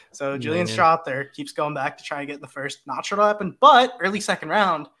 So Julian Strother keeps going back to try and get the first. Not sure what'll happen, but early second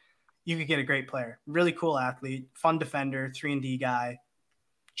round, you could get a great player. Really cool athlete, fun defender, 3-and-D guy.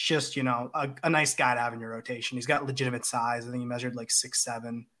 Just, a nice guy to have in your rotation. He's got legitimate size. I think he measured like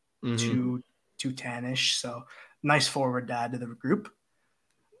 6'7", 210-ish. So nice forward to add to the group.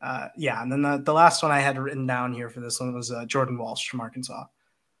 And then the last one I had written down here for this one was Jordan Walsh from Arkansas.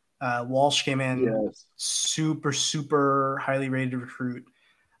 Walsh came in super, super highly rated recruit.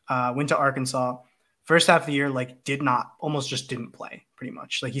 Went to Arkansas. First half of the year, almost just didn't play pretty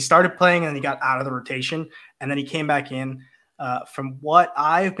much. Like he started playing and then he got out of the rotation and then he came back in. From what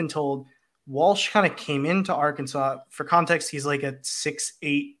I've been told, Walsh kind of came into Arkansas. For context, he's like a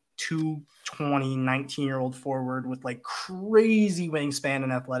 6'8", 220, 19-year-old forward with like crazy wingspan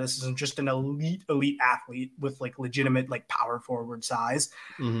and athleticism, just an elite athlete with like legitimate like power forward size.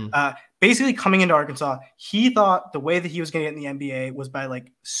 Basically coming into Arkansas, he thought the way that he was going to get in the NBA was by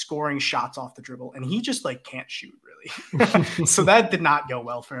like scoring shots off the dribble, and he just like can't shoot really. So that did not go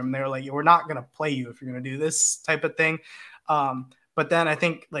well for him. They were like, we're not going to play you if you're going to do this type of thing. But then I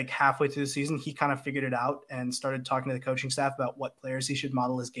think like halfway through the season, he kind of figured it out and started talking to the coaching staff about what players he should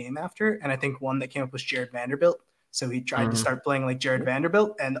model his game after. And I think one that came up was Jared Vanderbilt. So he tried to start playing like Jared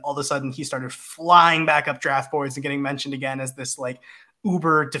Vanderbilt, and all of a sudden he started flying back up draft boards and getting mentioned again as this like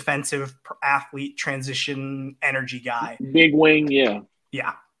uber defensive athlete, transition energy guy. Big wing.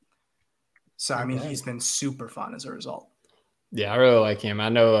 Yeah. So, I mean, he's been super fun as a result. Yeah, I really like him. I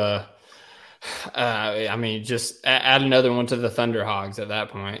know, I mean, just add another one to the Thunder Hogs at that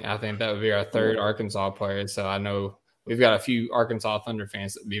point. I think that would be our third Arkansas player. So I know we've got a few Arkansas Thunder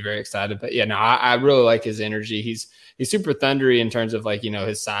fans that would be very excited. But yeah, no, I really like his energy. He's super thundery in terms of like,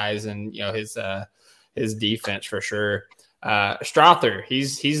 his size and, his defense for sure. Strother,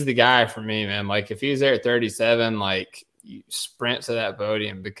 he's the guy for me, man. Like if he's there at 37, like you sprint to that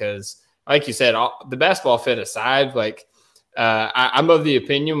podium, because like you said, the basketball fit aside, like, I'm of the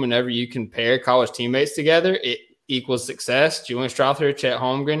opinion whenever you can pair college teammates together, it equals success. Julian Strother, Chet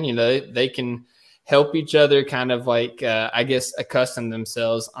Holmgren, they can help each other kind of like, I guess, accustom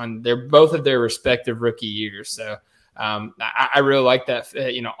themselves on both of their respective rookie years. So I really like that,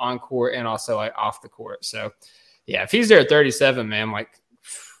 on court and also like off the court. So yeah, if he's there at 37, man, like,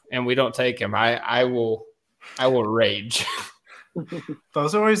 and we don't take him, I will rage.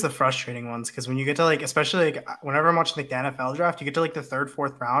 Those are always the frustrating ones, because when you get to like, especially like whenever I'm watching like the NFL draft, you get to like the third,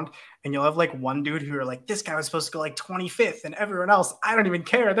 fourth round, and you'll have like one dude who are like, this guy was supposed to go like 25th, and everyone else, I don't even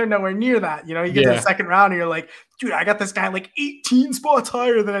care. They're nowhere near that. You get to the second round, and you're like, dude, I got this guy like 18 spots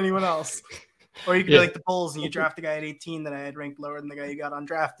higher than anyone else. Or you could be like the Bulls, and you draft a guy at 18 that I had ranked lower than the guy you got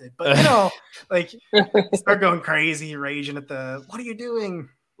undrafted. But like, start going crazy, raging at what are you doing?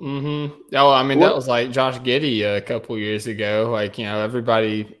 Mm-hmm. Oh, I mean, that was like Josh Giddey a couple years ago. Like,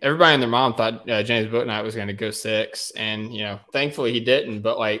 everybody and their mom thought James Bouknight was going to go 6, and thankfully he didn't.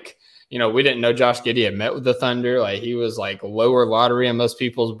 But like, we didn't know Josh Giddey had met with the Thunder. Like, he was like lower lottery on most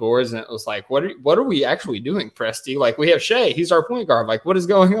people's boards, and it was like, what are we actually doing, Presty? Like, we have Shea, he's our point guard. Like, what is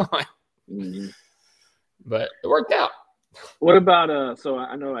going on? Mm-hmm. But it worked out. What about so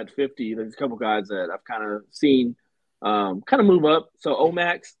I know at 50, there's a couple guys that I've kind of seen kind of move up. So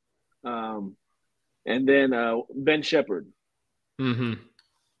Omax, and then Ben Shepherd. Mm-hmm.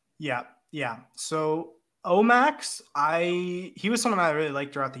 Yeah. So Omax, he was someone I really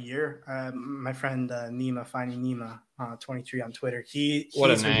liked throughout the year. My friend Nima, Finding Nima, 23 on Twitter. He's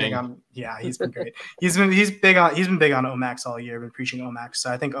been big on. Yeah, he's been great. he's been big on Omax all year. Been preaching Omax.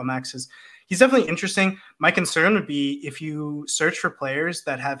 So I think Omax he's definitely interesting. My concern would be if you search for players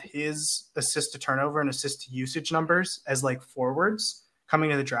that have his assist to turnover and assist to usage numbers as like forwards coming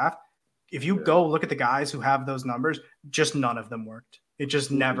to the draft. If you go look at the guys who have those numbers, just none of them worked. It just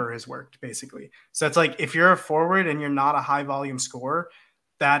never has worked, basically. So it's like if you're a forward and you're not a high volume scorer,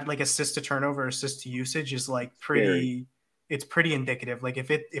 that like assist to turnover, assist to usage is like pretty indicative. Like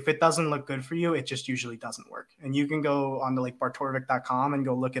if it doesn't look good for you, it just usually doesn't work. And you can go on to like bartorvik.com and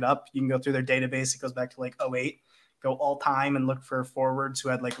go look it up. You can go through their database. It goes back to like 08, go all time and look for forwards who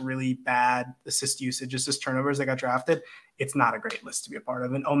had like really bad assist usage, assist turnovers that got drafted. It's not a great list to be a part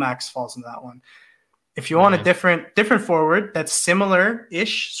of. And Omax falls into that one. If you want a different forward that's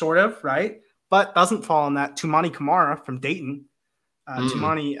similar-ish, sort of, right, but doesn't fall in that, Tumani Kamara from Dayton.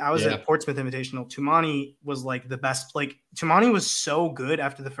 Tumani, I was at Portsmouth Invitational. Tumani was like the best. Like Tumani was so good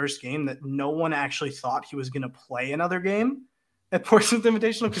after the first game that no one actually thought he was going to play another game at Portsmouth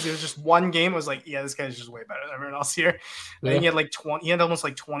Invitational, because it was just one game. It was like, yeah, this guy's just way better than everyone else here. Yeah. And he had like 20. He had almost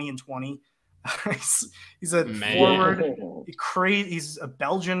like 20 and 20. He's a forward. He's a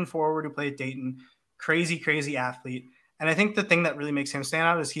Belgian forward who played at Dayton. Crazy athlete. And I think the thing that really makes him stand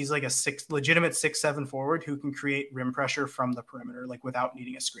out is he's like a legitimate 6'7" forward who can create rim pressure from the perimeter, like without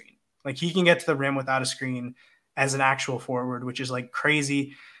needing a screen. Like he can get to the rim without a screen as an actual forward, which is like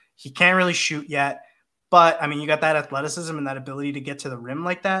crazy. He can't really shoot yet, but I mean, you got that athleticism and that ability to get to the rim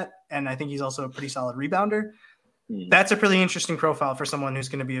like that. And I think he's also a pretty solid rebounder. That's a pretty interesting profile for someone who's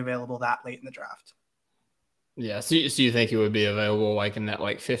going to be available that late in the draft. Yeah. So you think he would be available like in that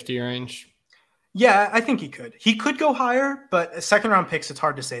like 50 range? Yeah, I think he could. He could go higher, but second-round picks, it's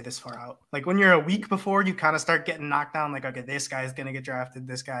hard to say this far out. Like when you're a week before, you kind of start getting knocked down. Like, okay, this guy's going to get drafted.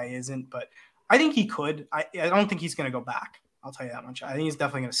 This guy isn't. But I think he could. I don't think he's going to go back. I'll tell you that much. I think he's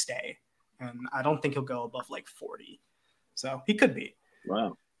definitely going to stay. And I don't think he'll go above like 40. So he could be.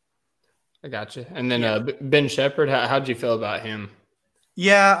 Wow. I got you. And then Ben Shepherd, how'd you feel about him?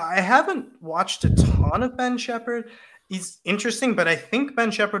 Yeah, I haven't watched a ton of Ben Shepherd. He's interesting, but I think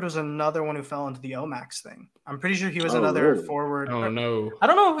Ben Shepherd was another one who fell into the Omax thing. I'm pretty sure he was another forward. Oh, no. I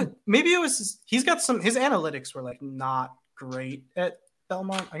don't know. Maybe it was – he's got his analytics were like not great at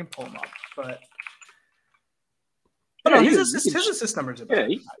Belmont. I can pull him up, but – his assist numbers are better.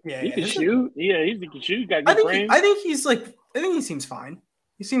 He can shoot. Yeah, he can shoot. Got good frame. I think he seems fine.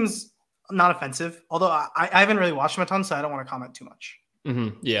 He seems not offensive, although I haven't really watched him a ton, so I don't want to comment too much.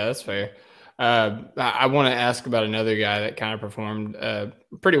 Mm-hmm. Yeah, that's fair. I want to ask about another guy that kind of performed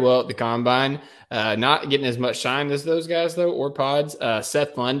pretty well at the combine. Not getting as much shine as those guys, though, or pods.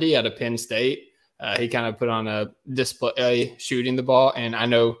 Seth Lundy out of Penn State. He kind of put on a display shooting the ball. And I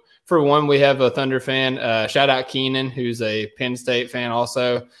know, for one, we have a Thunder fan. Shout out Keenan, who's a Penn State fan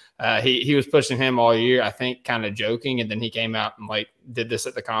also. He was pushing him all year, I think, kind of joking. And then he came out and like did this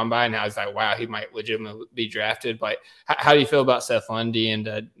at the combine. And I was like, wow, he might legitimately be drafted. Like, how do you feel about Seth Lundy? And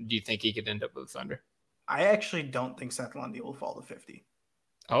do you think he could end up with the Thunder? I actually don't think Seth Lundy will fall to 50.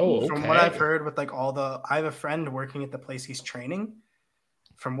 Oh, okay. From what I've heard with like I have a friend working at the place he's training.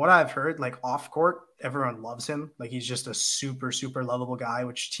 From what I've heard, like off court, everyone loves him. Like he's just a super, super lovable guy,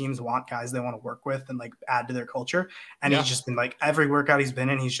 which teams want guys they want to work with and like add to their culture. And he's just been like every workout he's been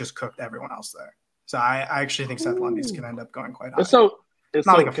in, he's just cooked everyone else there. So I actually think Seth Lundy's can end up going quite high. It's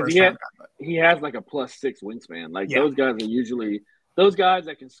not like a first round guy, but he has like a +6 wingspan. Like those guys are usually those guys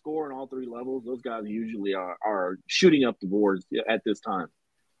that can score on all three levels. Those guys usually are shooting up the boards at this time.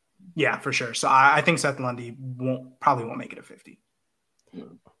 Yeah, for sure. So I think Seth Lundy probably won't make it a 50.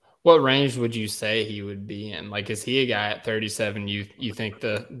 What range would you say he would be in? Like, is he a guy at 37 you think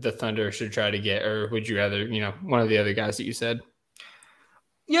the Thunder should try to get, or would you rather, one of the other guys that you said?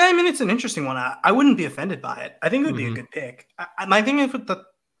 Yeah, I mean, it's an interesting one. I wouldn't be offended by it. I think it would be a good pick. My thing is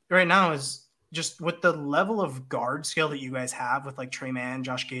right now is just with the level of guard skill that you guys have with like Trey Mann,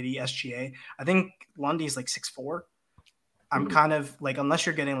 Josh Giddey, SGA, I think Lundy's like 6'4". I'm kind of like, unless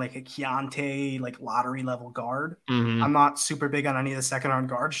you're getting like a Keontae, like lottery level guard, I'm not super big on any of the second round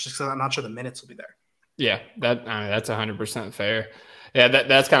guards just because I'm not sure the minutes will be there. Yeah, that's 100% fair. Yeah,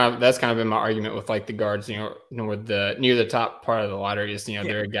 that's kind of been my argument with like the guards, with the near the top part of the lottery is,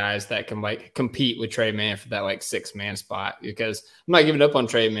 there are guys that can like compete with Trey Mann for that like 6-man spot, because I'm not giving up on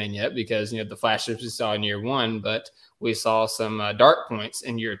Trey Mann yet because, the flashes we saw in year 1, but we saw some dark points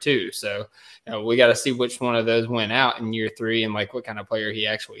in year 2. So we got to see which one of those went out in year 3 and like what kind of player he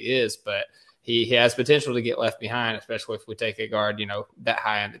actually is. But he has potential to get left behind, especially if we take a guard, that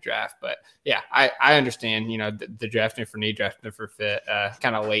high in the draft. But yeah, I understand, the drafting for need, drafting for fit,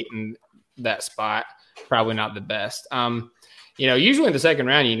 kind of late in that spot, probably not the best. Usually in the second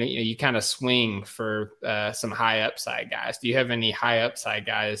round, you kind of swing for some high upside guys. Do you have any high upside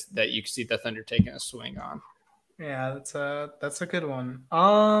guys that you see the Thunder taking a swing on? Yeah, that's a good one.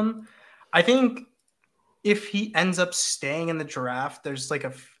 I think if he ends up staying in the draft, there's like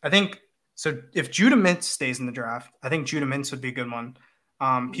so if Judah Mintz stays in the draft, I think Judah Mintz would be a good one.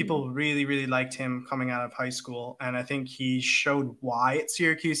 People really, really liked him coming out of high school, and I think he showed why at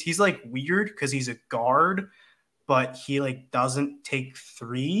Syracuse. He's like weird because he's a guard, but he like doesn't take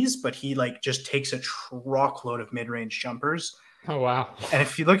threes, but he like just takes a truckload of mid-range jumpers. Oh wow! And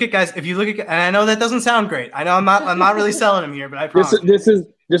if you look at guys, and I know that doesn't sound great. I know I'm not really selling him here, but I promise.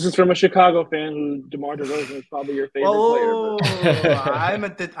 This is from a Chicago fan who DeMar DeRozan is probably your favorite player.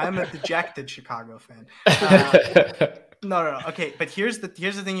 But... I'm a dejected Chicago fan. No. Okay, but here's the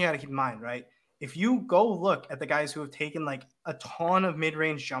thing you got to keep in mind, right? If you go look at the guys who have taken like a ton of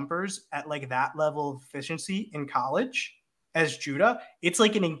mid-range jumpers at like that level of efficiency in college as Judah, it's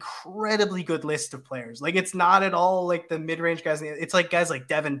like an incredibly good list of players. Like it's not at all like the mid-range guys. It's like guys like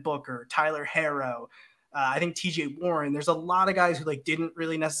Devin Booker, Tyler Herro, I think TJ Warren. There's a lot of guys who like didn't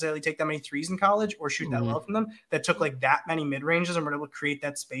really necessarily take that many threes in college or shoot that well from them that took like that many mid-ranges and were able to create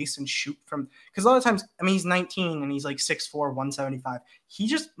that space and shoot from, because a lot of times, I mean, he's 19 and he's like 6'4", 175. He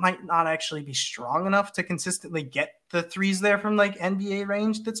just might not actually be strong enough to consistently get the threes there from like NBA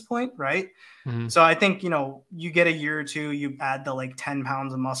range at this point, right? So I think, you get a year or two, you add the like 10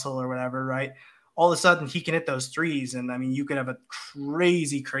 pounds of muscle or whatever, right? All of a sudden he can hit those threes. And I mean, you could have a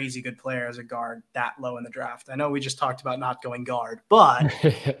crazy, crazy good player as a guard that low in the draft. I know we just talked about not going guard, but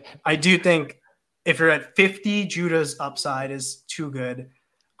I do think if you're at 50, Judah's upside is too good.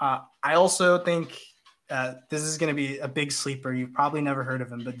 I also think this is going to be a big sleeper. You've probably never heard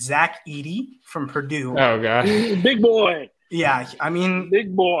of him, but Zach Edey from Purdue. Oh God. Big boy. Yeah. I mean,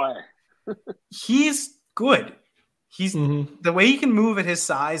 big boy. He's good. He's the way he can move at his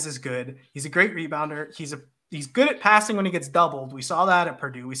size is good. He's a great rebounder. He's good at passing when he gets doubled. We saw that at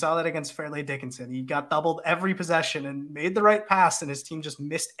Purdue. We saw that against Fairleigh Dickinson. He got doubled every possession and made the right pass, and his team just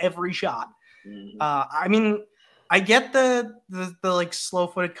missed every shot. I mean, I get the like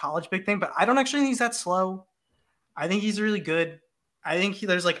slow-footed college big thing, but I don't actually think he's that slow. I think he's really good. I think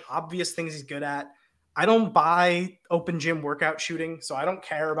there's like obvious things he's good at. I don't buy open gym workout shooting, so I don't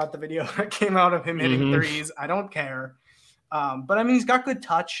care about the video that came out of him hitting threes. I don't care. But I mean, he's got good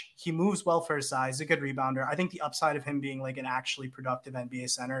touch. He moves well for his size. He's a good rebounder. I think the upside of him being like an actually productive NBA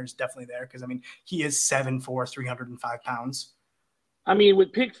center is definitely there because, I mean, he is 7'4", 305 pounds. I mean,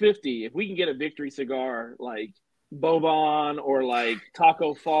 with pick 50, if we can get a victory cigar like Boban or like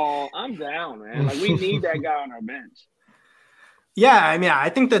Taco Fall, I'm down, man. Like, we need that guy on our bench. Yeah, I mean, I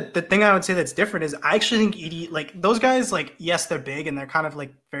think that the thing I would say that's different is I actually think Edey, like those guys, like, yes, they're big and they're kind of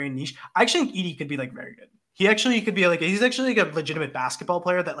like very niche. I actually think Edey could be like very good. He actually could be like, he's actually like a legitimate basketball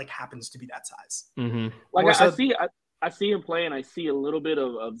player that like happens to be that size. Like I see him play and I see a little bit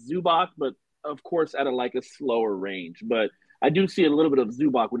of Zubac, but of course at a slower range. But I do see a little bit of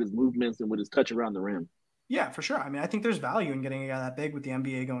Zubac with his movements and with his touch around the rim. Yeah, for sure. I mean, I think there's value in getting a guy that big with the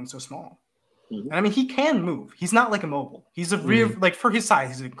NBA going so small. And I mean, he can move. He's not like immobile. He's a real, like for his size,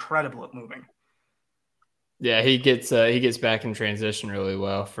 he's incredible at moving. Yeah, he gets back in transition really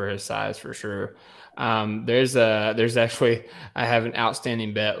well for his size for sure. There's actually I have an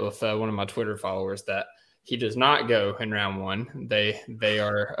outstanding bet with one of my Twitter followers that he does not go in round one. They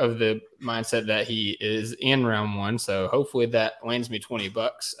are of the mindset that he is in round one. So hopefully that lands me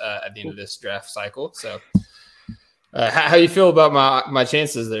 $20 at the end of this draft cycle. So how you feel about my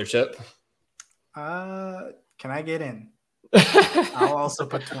chances there, Chip? Can I get in? I'll also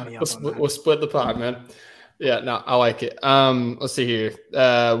put 20 up on that. We'll split the pot, man. Yeah, no, I like it. Let's see here.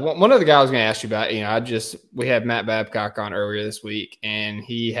 One of the guys I was going to ask you about, we had Matt Babcock on earlier this week, and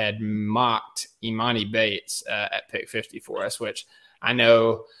he had mocked Imani Bates at pick 50 for us, which I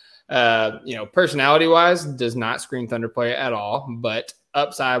know, personality-wise does not scream Thunder player at all, but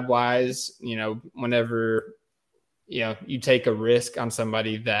upside-wise, whenever you take a risk on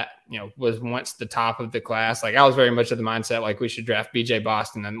somebody that, was once the top of the class. Like I was very much of the mindset, like we should draft BJ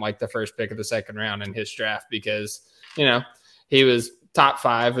Boston and like the first pick of the second round in his draft because, he was top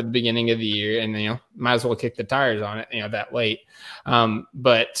 5 at the beginning of the year and, might as well kick the tires on it, that late.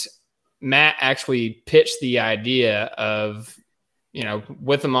 But Matt actually pitched the idea of,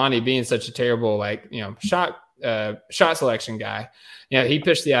 with Imani being such a terrible, shot selection guy, he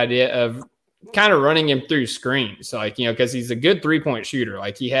pitched the idea of kind of running him through screens. So because he's a good 3-point shooter,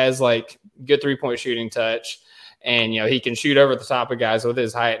 like he has good 3-point shooting touch and, he can shoot over the top of guys with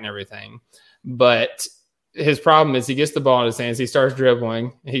his height and everything. But his problem is he gets the ball in his hands. He starts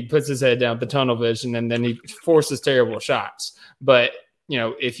dribbling. He puts his head down with the tunnel vision and then he forces terrible shots. But,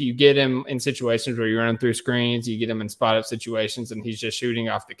 if you get him in situations where you run him through screens, you get him in spot up situations and he's just shooting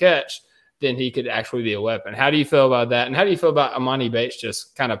off the catch, then he could actually be a weapon. How do you feel about that? And how do you feel about Imani Bates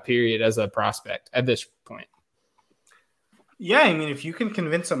just kind of period as a prospect at this point? Yeah, I mean, if you can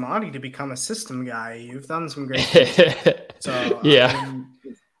convince Imani to become a system guy, you've done some great things. So, yeah.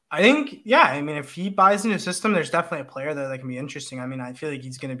 I think, if he buys into a system, there's definitely a player there that can be interesting. I mean, I feel like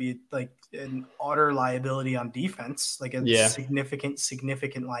he's going to be like an utter liability on defense, like a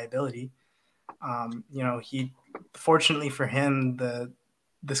significant liability. He, fortunately for him,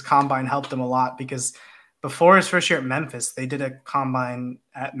 this combine helped him a lot because before his first year at Memphis, they did a combine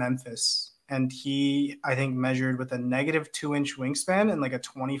at Memphis and he, I think, measured with a -2-inch wingspan and like a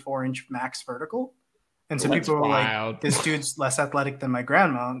 24-inch max vertical. And so people were like, this dude's less athletic than my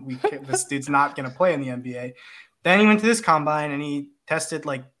grandma. This dude's not going to play in the NBA. Then he went to this combine and he tested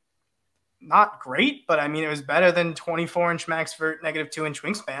not great, but I mean, it was better than 24-inch max vert, -2-inch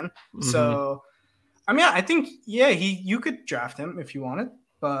wingspan. Mm-hmm. So, I mean, I think, you could draft him if you wanted.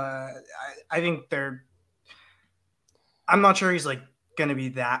 But I think I'm not sure he's going to be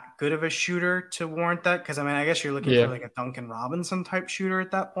that good of a shooter to warrant that. Because, I mean, I guess you're looking for a Duncan Robinson type shooter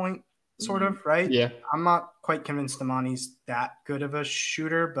at that point, sort of, right? Yeah. I'm not quite convinced Imani's that good of a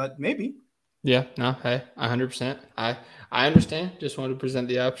shooter, but maybe. Yeah, no, hey, 100%. I understand. Just wanted to present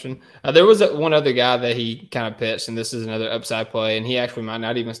the option. There was one other guy that he kind of pitched, and this is another upside play, and he actually might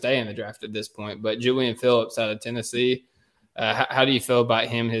not even stay in the draft at this point. But Julian Phillips out of Tennessee. How do you feel about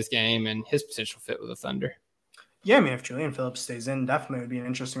him, his game, and his potential fit with the Thunder? Yeah, I mean, if Julian Phillips stays in, definitely would be an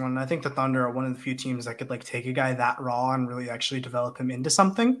interesting one. And I think the Thunder are one of the few teams that could take a guy that raw and really actually develop him into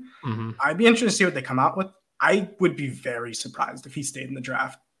something. Mm-hmm. I'd be interested to see what they come out with. I would be very surprised if he stayed in the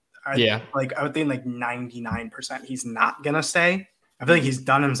draft. I would think 99% he's not going to stay. I feel like he's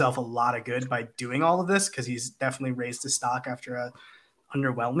done himself a lot of good by doing all of this because he's definitely raised his stock after a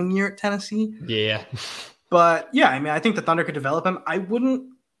underwhelming year at Tennessee. Yeah. But yeah, I mean, I think the Thunder could develop him. I wouldn't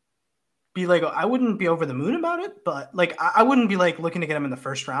be over the moon about it, but I wouldn't be looking to get him in the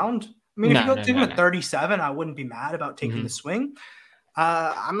first round. I mean, if you go take him at 37, I wouldn't be mad about taking the swing.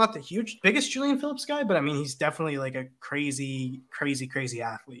 I'm not the biggest Julian Phillips guy, but I mean, he's definitely a crazy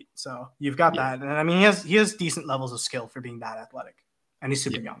athlete. So you've got that. And I mean, he has decent levels of skill for being that athletic and he's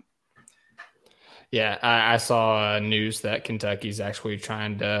super young. Yeah, I saw news that Kentucky's actually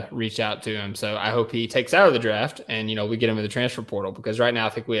trying to reach out to him. So I hope he takes out of the draft and, we get him in the transfer portal because right now I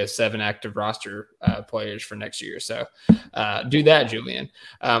think we have 7 active roster players for next year. So do that, Julian.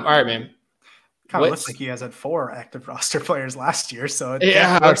 All right, man. Kind of looks like he has had 4 active roster players last year. So okay.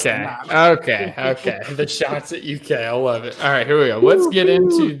 The shots at UK. I love it. All right, here we go. Let's get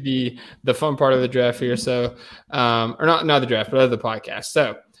into the fun part of the draft here. So, or not the draft, but the podcast.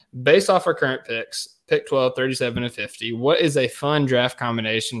 So, based off our current picks, pick 12, 37, and 50, what is a fun draft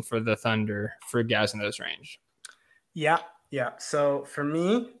combination for the Thunder for guys in those range? Yeah. So for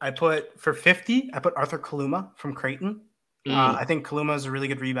me, for 50, I put Arthur Kaluma from Creighton. I think Kaluma is a really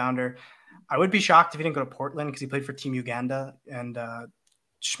good rebounder. I would be shocked if he didn't go to Portland because he played for Team Uganda and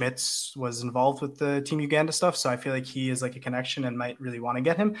Schmitz was involved with the Team Uganda stuff, so I feel like he is like a connection and might really want to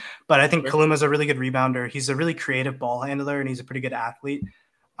get him. But I think Kaluma's a really good rebounder. He's a really creative ball handler, and he's a pretty good athlete.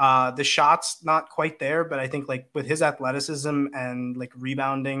 The shot's not quite there, but I think like with his athleticism and like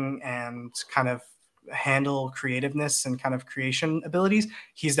rebounding and kind of handle creativeness and kind of creation abilities,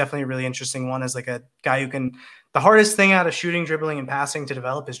 he's definitely a really interesting one as like a guy who can. The hardest thing out of shooting, dribbling, and passing to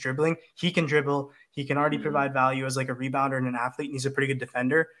develop is dribbling. He can dribble. He can already provide value as like a rebounder and an athlete, and he's a pretty good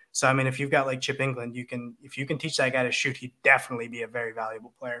defender. So I mean, if you've got like Chip England, if you can teach that guy to shoot, he'd definitely be a very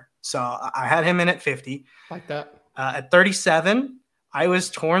valuable player. So I had him in at 50. Like that. At 37, I was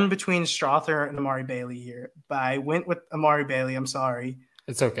torn between Strother and Amari Bailey here, but I went with Amari Bailey. I'm sorry.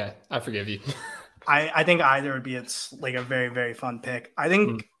 It's okay. I forgive you. I think either would be it's like a very, very fun pick. I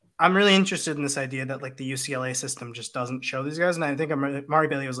think I'm really interested in this idea that like the UCLA system just doesn't show these guys. And I think Amari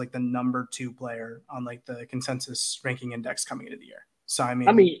Bailey was like the number 2 player on like the consensus ranking index coming into the year. So, I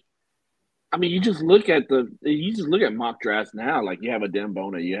mean, you just look at mock drafts now. Like you have a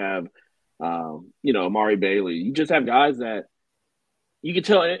Dembona, you have, Amari Bailey. You just have guys that you can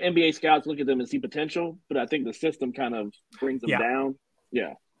tell NBA scouts look at them and see potential, but I think the system kind of brings them down.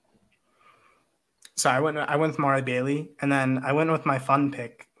 Yeah. So I went with Amari Bailey, and then I went with my fun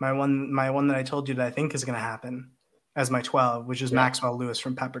pick, my one that I told you that I think is going to happen as my 12, which is Maxwell Lewis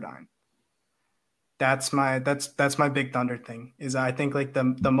from Pepperdine. That's my big Thunder thing. Is I think like the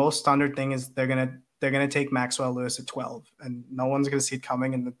most Thunder thing is they're gonna take Maxwell Lewis at 12, and no one's gonna see it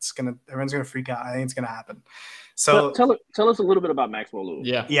coming, and everyone's gonna freak out. I think it's gonna happen. So tell us a little bit about Maxwell Lewis.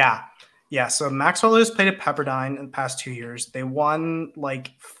 Yeah. So Maxwell Lewis played at Pepperdine in the past 2 years. They won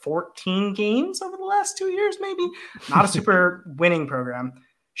like 14 games over the last 2 years, maybe. Not a super winning program.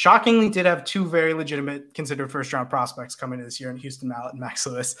 Shockingly, did have 2 very legitimate considered first-round prospects coming into this year in Houston Mallett and Max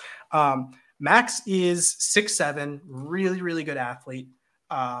Lewis. Max is 6'7", really, really good athlete.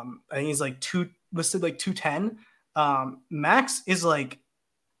 I think he's like listed like 210. Max is like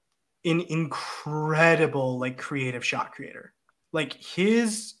an incredible like creative shot creator. Like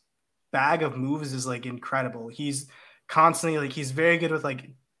his bag of moves is like incredible. He's constantly like he's very good with like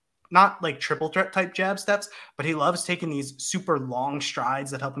not like triple threat type jab steps, but he loves taking these super long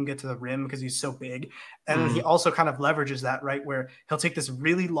strides that help him get to the rim because he's so big. And he also kind of leverages that, right? Where he'll take this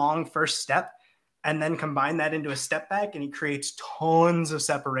really long first step and then combine that into a step back, and he creates tons of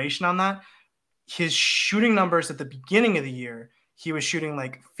separation on that. His shooting numbers at the beginning of the year, he was shooting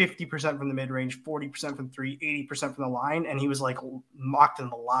like 50% from the mid-range, 40% from 3, 80% from the line, and he was like mocked in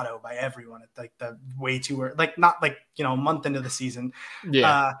the lotto by everyone at like the way too early, like not like, a month into the season.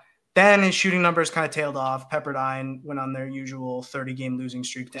 Yeah. Then his shooting numbers kind of tailed off. Pepperdine went on their usual 30-game losing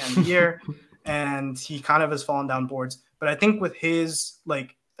streak to end the year, and he kind of has fallen down boards. But I think with his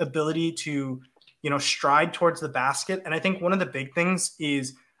like ability to, stride towards the basket, and I think one of the big things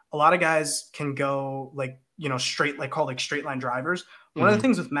is a lot of guys can go like, straight, like called like straight line drivers. One of the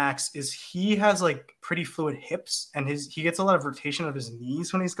things with Max is he has like pretty fluid hips, and he gets a lot of rotation of his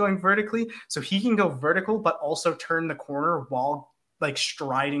knees when he's going vertically. So he can go vertical, but also turn the corner while like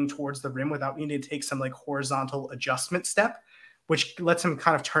striding towards the rim without needing to take some like horizontal adjustment step, which lets him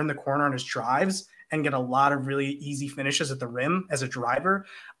kind of turn the corner on his drives and get a lot of really easy finishes at the rim as a driver.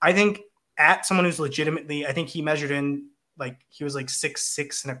 I think at someone who's legitimately, I think he measured in like, he was like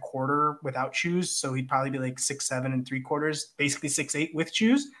 6'6.25" without shoes. So he'd probably be like 6'7.75", basically 6'8" with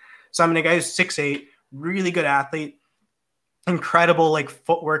shoes. So I mean, a guy who's 6'8", really good athlete, incredible like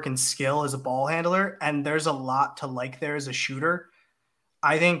footwork and skill as a ball handler. And there's a lot to like there as a shooter.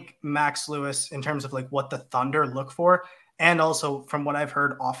 I think Max Lewis, in terms of like what the Thunder look for, and also from what I've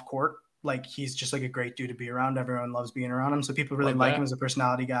heard off court, like he's just like a great dude to be around. Everyone loves being around him. So people really like him as a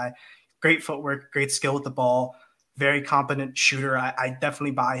personality guy. Great footwork, great skill with the ball, very competent shooter. I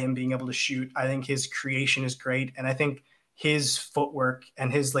definitely buy him being able to shoot. I think his creation is great. And I think his footwork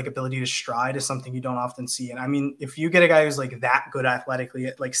and his like ability to stride is something you don't often see. And I mean, if you get a guy who's like that good athletically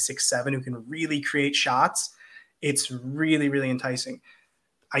at like 6'7", who can really create shots, it's really, really enticing.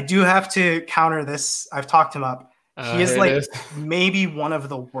 I do have to counter this. I've talked him up. He is like maybe one of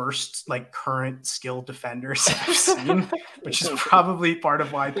the worst like current skill defenders I've seen, which is probably part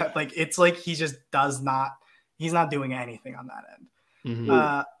of why it's like he just he's not doing anything on that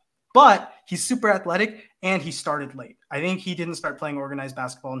end. But he's super athletic and he started late. I think he didn't start playing organized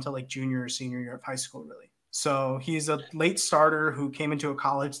basketball until like junior or senior year of high school, really. So he's a late starter who came into a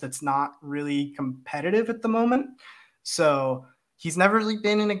college that's not really competitive at the moment. So he's never really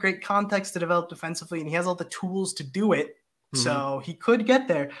been in a great context to develop defensively, and he has all the tools to do it. So he could get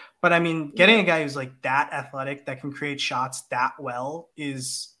there. But I mean, getting a guy who's like that athletic, that can create shots that well,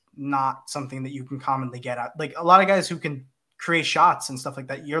 is not something that you can commonly get at. Like a lot of guys who can create shots and stuff like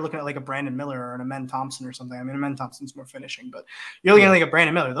that. You're looking at like a Brandon Miller or an Amen Thompson or something. I mean, Amen Thompson's more finishing, but you're looking at like a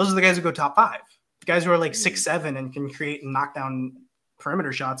Brandon Miller. Those are the guys who go top 5. The guys who are like 6'7" and can create and knock down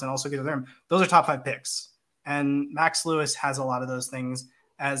perimeter shots and also get to the rim. Those are top 5 picks. And Max Lewis has a lot of those things.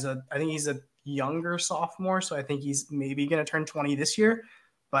 I think he's a younger sophomore, so I think he's maybe going to turn 20 this year.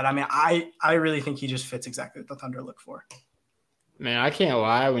 But I mean, I really think he just fits exactly what the Thunder look for. Man, I can't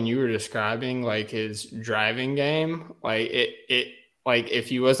lie. When you were describing like his driving game, like it like if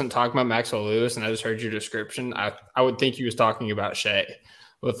he wasn't talking about Maxwell Lewis and I just heard your description, I would think he was talking about Shea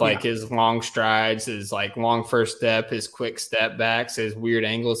with like his long strides, his like long first step, his quick step backs, his weird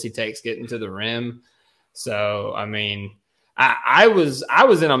angles he takes getting to the rim. So I mean, I was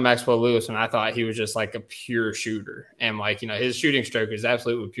in on Maxwell Lewis and I thought he was just like a pure shooter, and like, you know, his shooting stroke is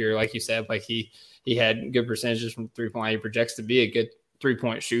absolutely pure. Like you said, like he had good percentages from 3-point. He projects to be a good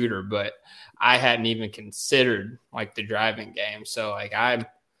 3-point shooter, but I hadn't even considered like the driving game. So like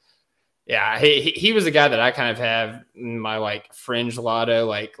he was a guy that I kind of have in my like fringe lotto,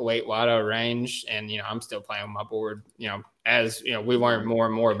 like late lotto range. And, you know, I'm still playing with my board, you know, as, you know, we learn more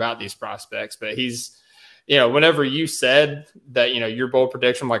and more about these prospects, but he's, you know, whenever you said that, you know, your bold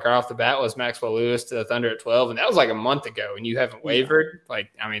prediction, like right off the bat, was Maxwell Lewis to the Thunder at 12, and that was like a month ago, and you haven't wavered. Like,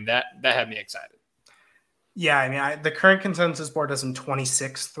 I mean, that had me excited. Yeah, I mean, the current consensus board has him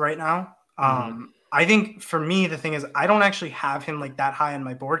 26th right now. I think for me, the thing is, I don't actually have him like that high on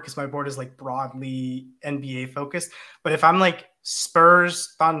my board because my board is like broadly NBA focused. But if I'm like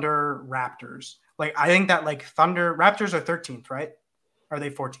Spurs, Thunder, Raptors, like I think that like Raptors are 13th, right? Are they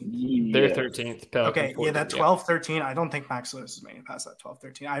 14th? They're 13th. Okay, 14th, yeah, that 12, 13. I don't think Max Lewis is making past that 12,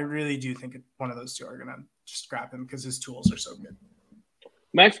 13. I really do think one of those two are going to just grab him because his tools are so good.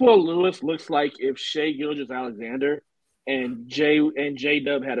 Maxwell Lewis looks like if Shea Gilgeous-Alexander and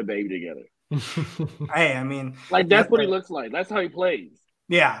J-Dub had a baby together. Hey, I mean, like that's what he looks like. That's how he plays.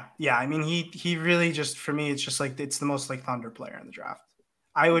 Yeah. I mean, he really just, for me, it's just like it's the most like Thunder player in the draft.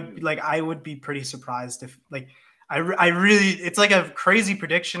 I would be pretty surprised if like I really, it's like a crazy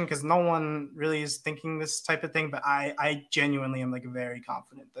prediction because no one really is thinking this type of thing, but I genuinely am like very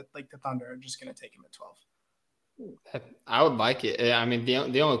confident that like the Thunder are just going to take him at 12. I would like it. I mean,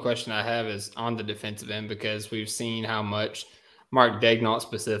 the only question I have is on the defensive end because we've seen how much Mark Daignault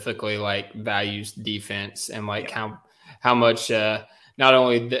specifically like values defense and like how much not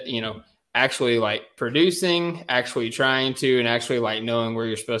only you know, actually like producing, actually trying to, and actually like knowing where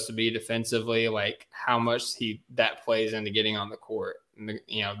you're supposed to be defensively, like how much that plays into getting on the court. And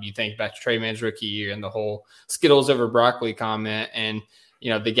you know, you think back to Trey Mann's rookie year and the whole Skittles over broccoli comment, and you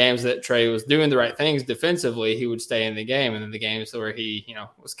know, the games that Trey was doing the right things defensively, he would stay in the game. And then the games where he, you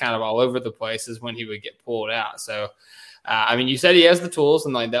know, was kind of all over the place is when he would get pulled out. So, I mean, you said he has the tools,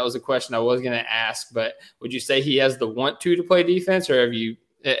 and like that was a question I was going to ask, but would you say he has the want to play defense, or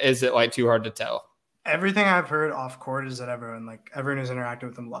is it like too hard to tell? Everything I've heard off court is that everyone who's interacted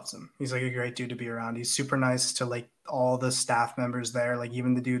with him loves him. He's like a great dude to be around. He's super nice to like all the staff members there. Like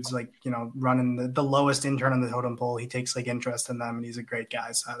even the dudes like, you know, running the lowest intern on the totem pole. He takes like interest in them, and he's a great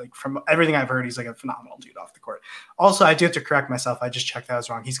guy. So like from everything I've heard, he's like a phenomenal dude off the court. Also, I do have to correct myself. I just checked that I was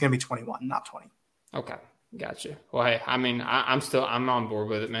wrong. He's going to be 21, not 20. Okay. Gotcha. Well, hey, I mean, I'm on board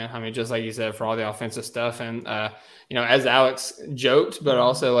with it, man. I mean, just like you said, for all the offensive stuff, and you know, as Alex joked, but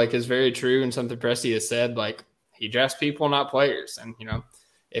also like is very true, and something Presti has said, like he drafts people, not players, and you know,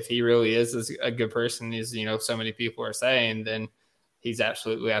 if he really is a good person, as you know, so many people are saying, then he's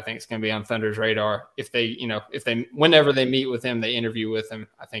absolutely, I think, it's going to be on Thunder's radar. Whenever they meet with him, they interview with him,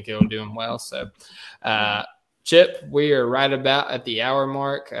 I think it'll do him well. So, Chip, we are right about at the hour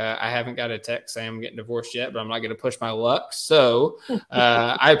mark. I haven't got a text saying I'm getting divorced yet, but I'm not going to push my luck. So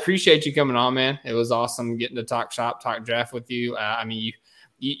I appreciate you coming on, man. It was awesome getting to talk shop, talk draft with you. I mean,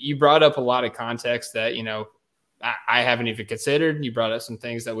 you brought up a lot of context that, you know, I haven't even considered. You brought up some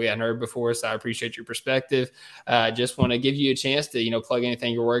things that we hadn't heard before, so I appreciate your perspective. Just want to give you a chance to, you know, plug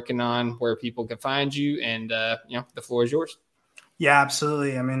anything you're working on, where people can find you, and, you know, the floor is yours. Yeah,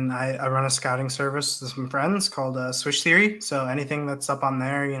 absolutely. I mean, I run a scouting service with some friends called Swish Theory. So anything that's up on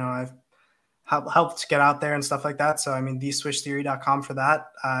there, you know, I've helped get out there and stuff like that. So, I mean, theswishtheory.com for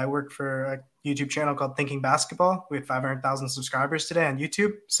that. I work for a YouTube channel called Thinking Basketball. We have 500,000 subscribers today on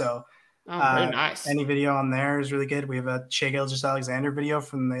YouTube. So very nice. Any video on there is really good. We have a Shea Gilgeous-Alexander video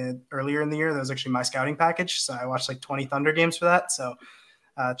from earlier in the year. That was actually my scouting package. So I watched like 20 Thunder games for that. So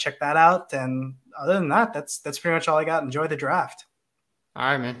check that out. And other than that, that's pretty much all I got. Enjoy the draft. All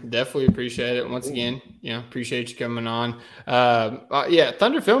right, man. Definitely appreciate it. Once again, you know, appreciate you coming on. Yeah,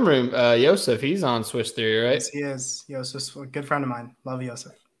 Thunder Film Room, Yosef, he's on Swish Theory, right? Yes, he is. Yosef's a good friend of mine. Love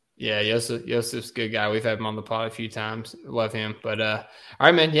Yosef. Yeah, Yosef's a good guy. We've had him on the pod a few times. Love him. But all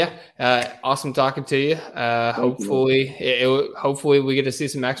right, man. Yeah, awesome talking to you. Hopefully we get to see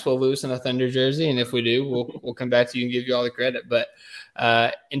some Maxwell Lewis in a Thunder jersey, and if we do, we'll come back to you and give you all the credit. But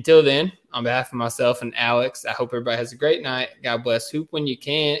until then, on behalf of myself and Alex, I hope everybody has a great night. God bless. Hoop when you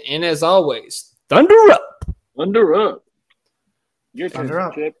can, and as always, Thunder up. Thunder up. Your Thunder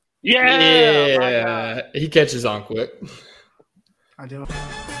up. Chip. Yeah. He catches on quick. I do.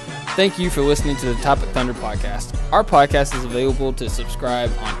 Thank you for listening to the Topic Thunder podcast. Our podcast is available to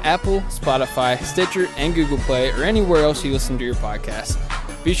subscribe on Apple, Spotify, Stitcher, and Google Play, or anywhere else you listen to your podcast.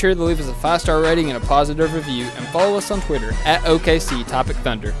 Be sure to leave us a 5-star rating and a positive review, and follow us on Twitter at OKC Topic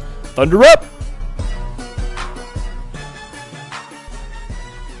Thunder. Thunder up!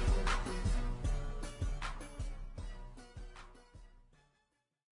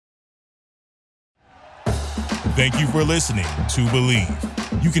 Thank you for listening to Believe.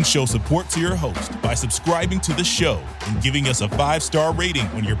 You can show support to your host by subscribing to the show and giving us a 5-star rating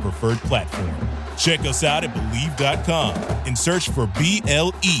on your preferred platform. Check us out at Believe.com and search for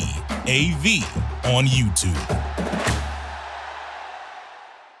BLEAV on YouTube.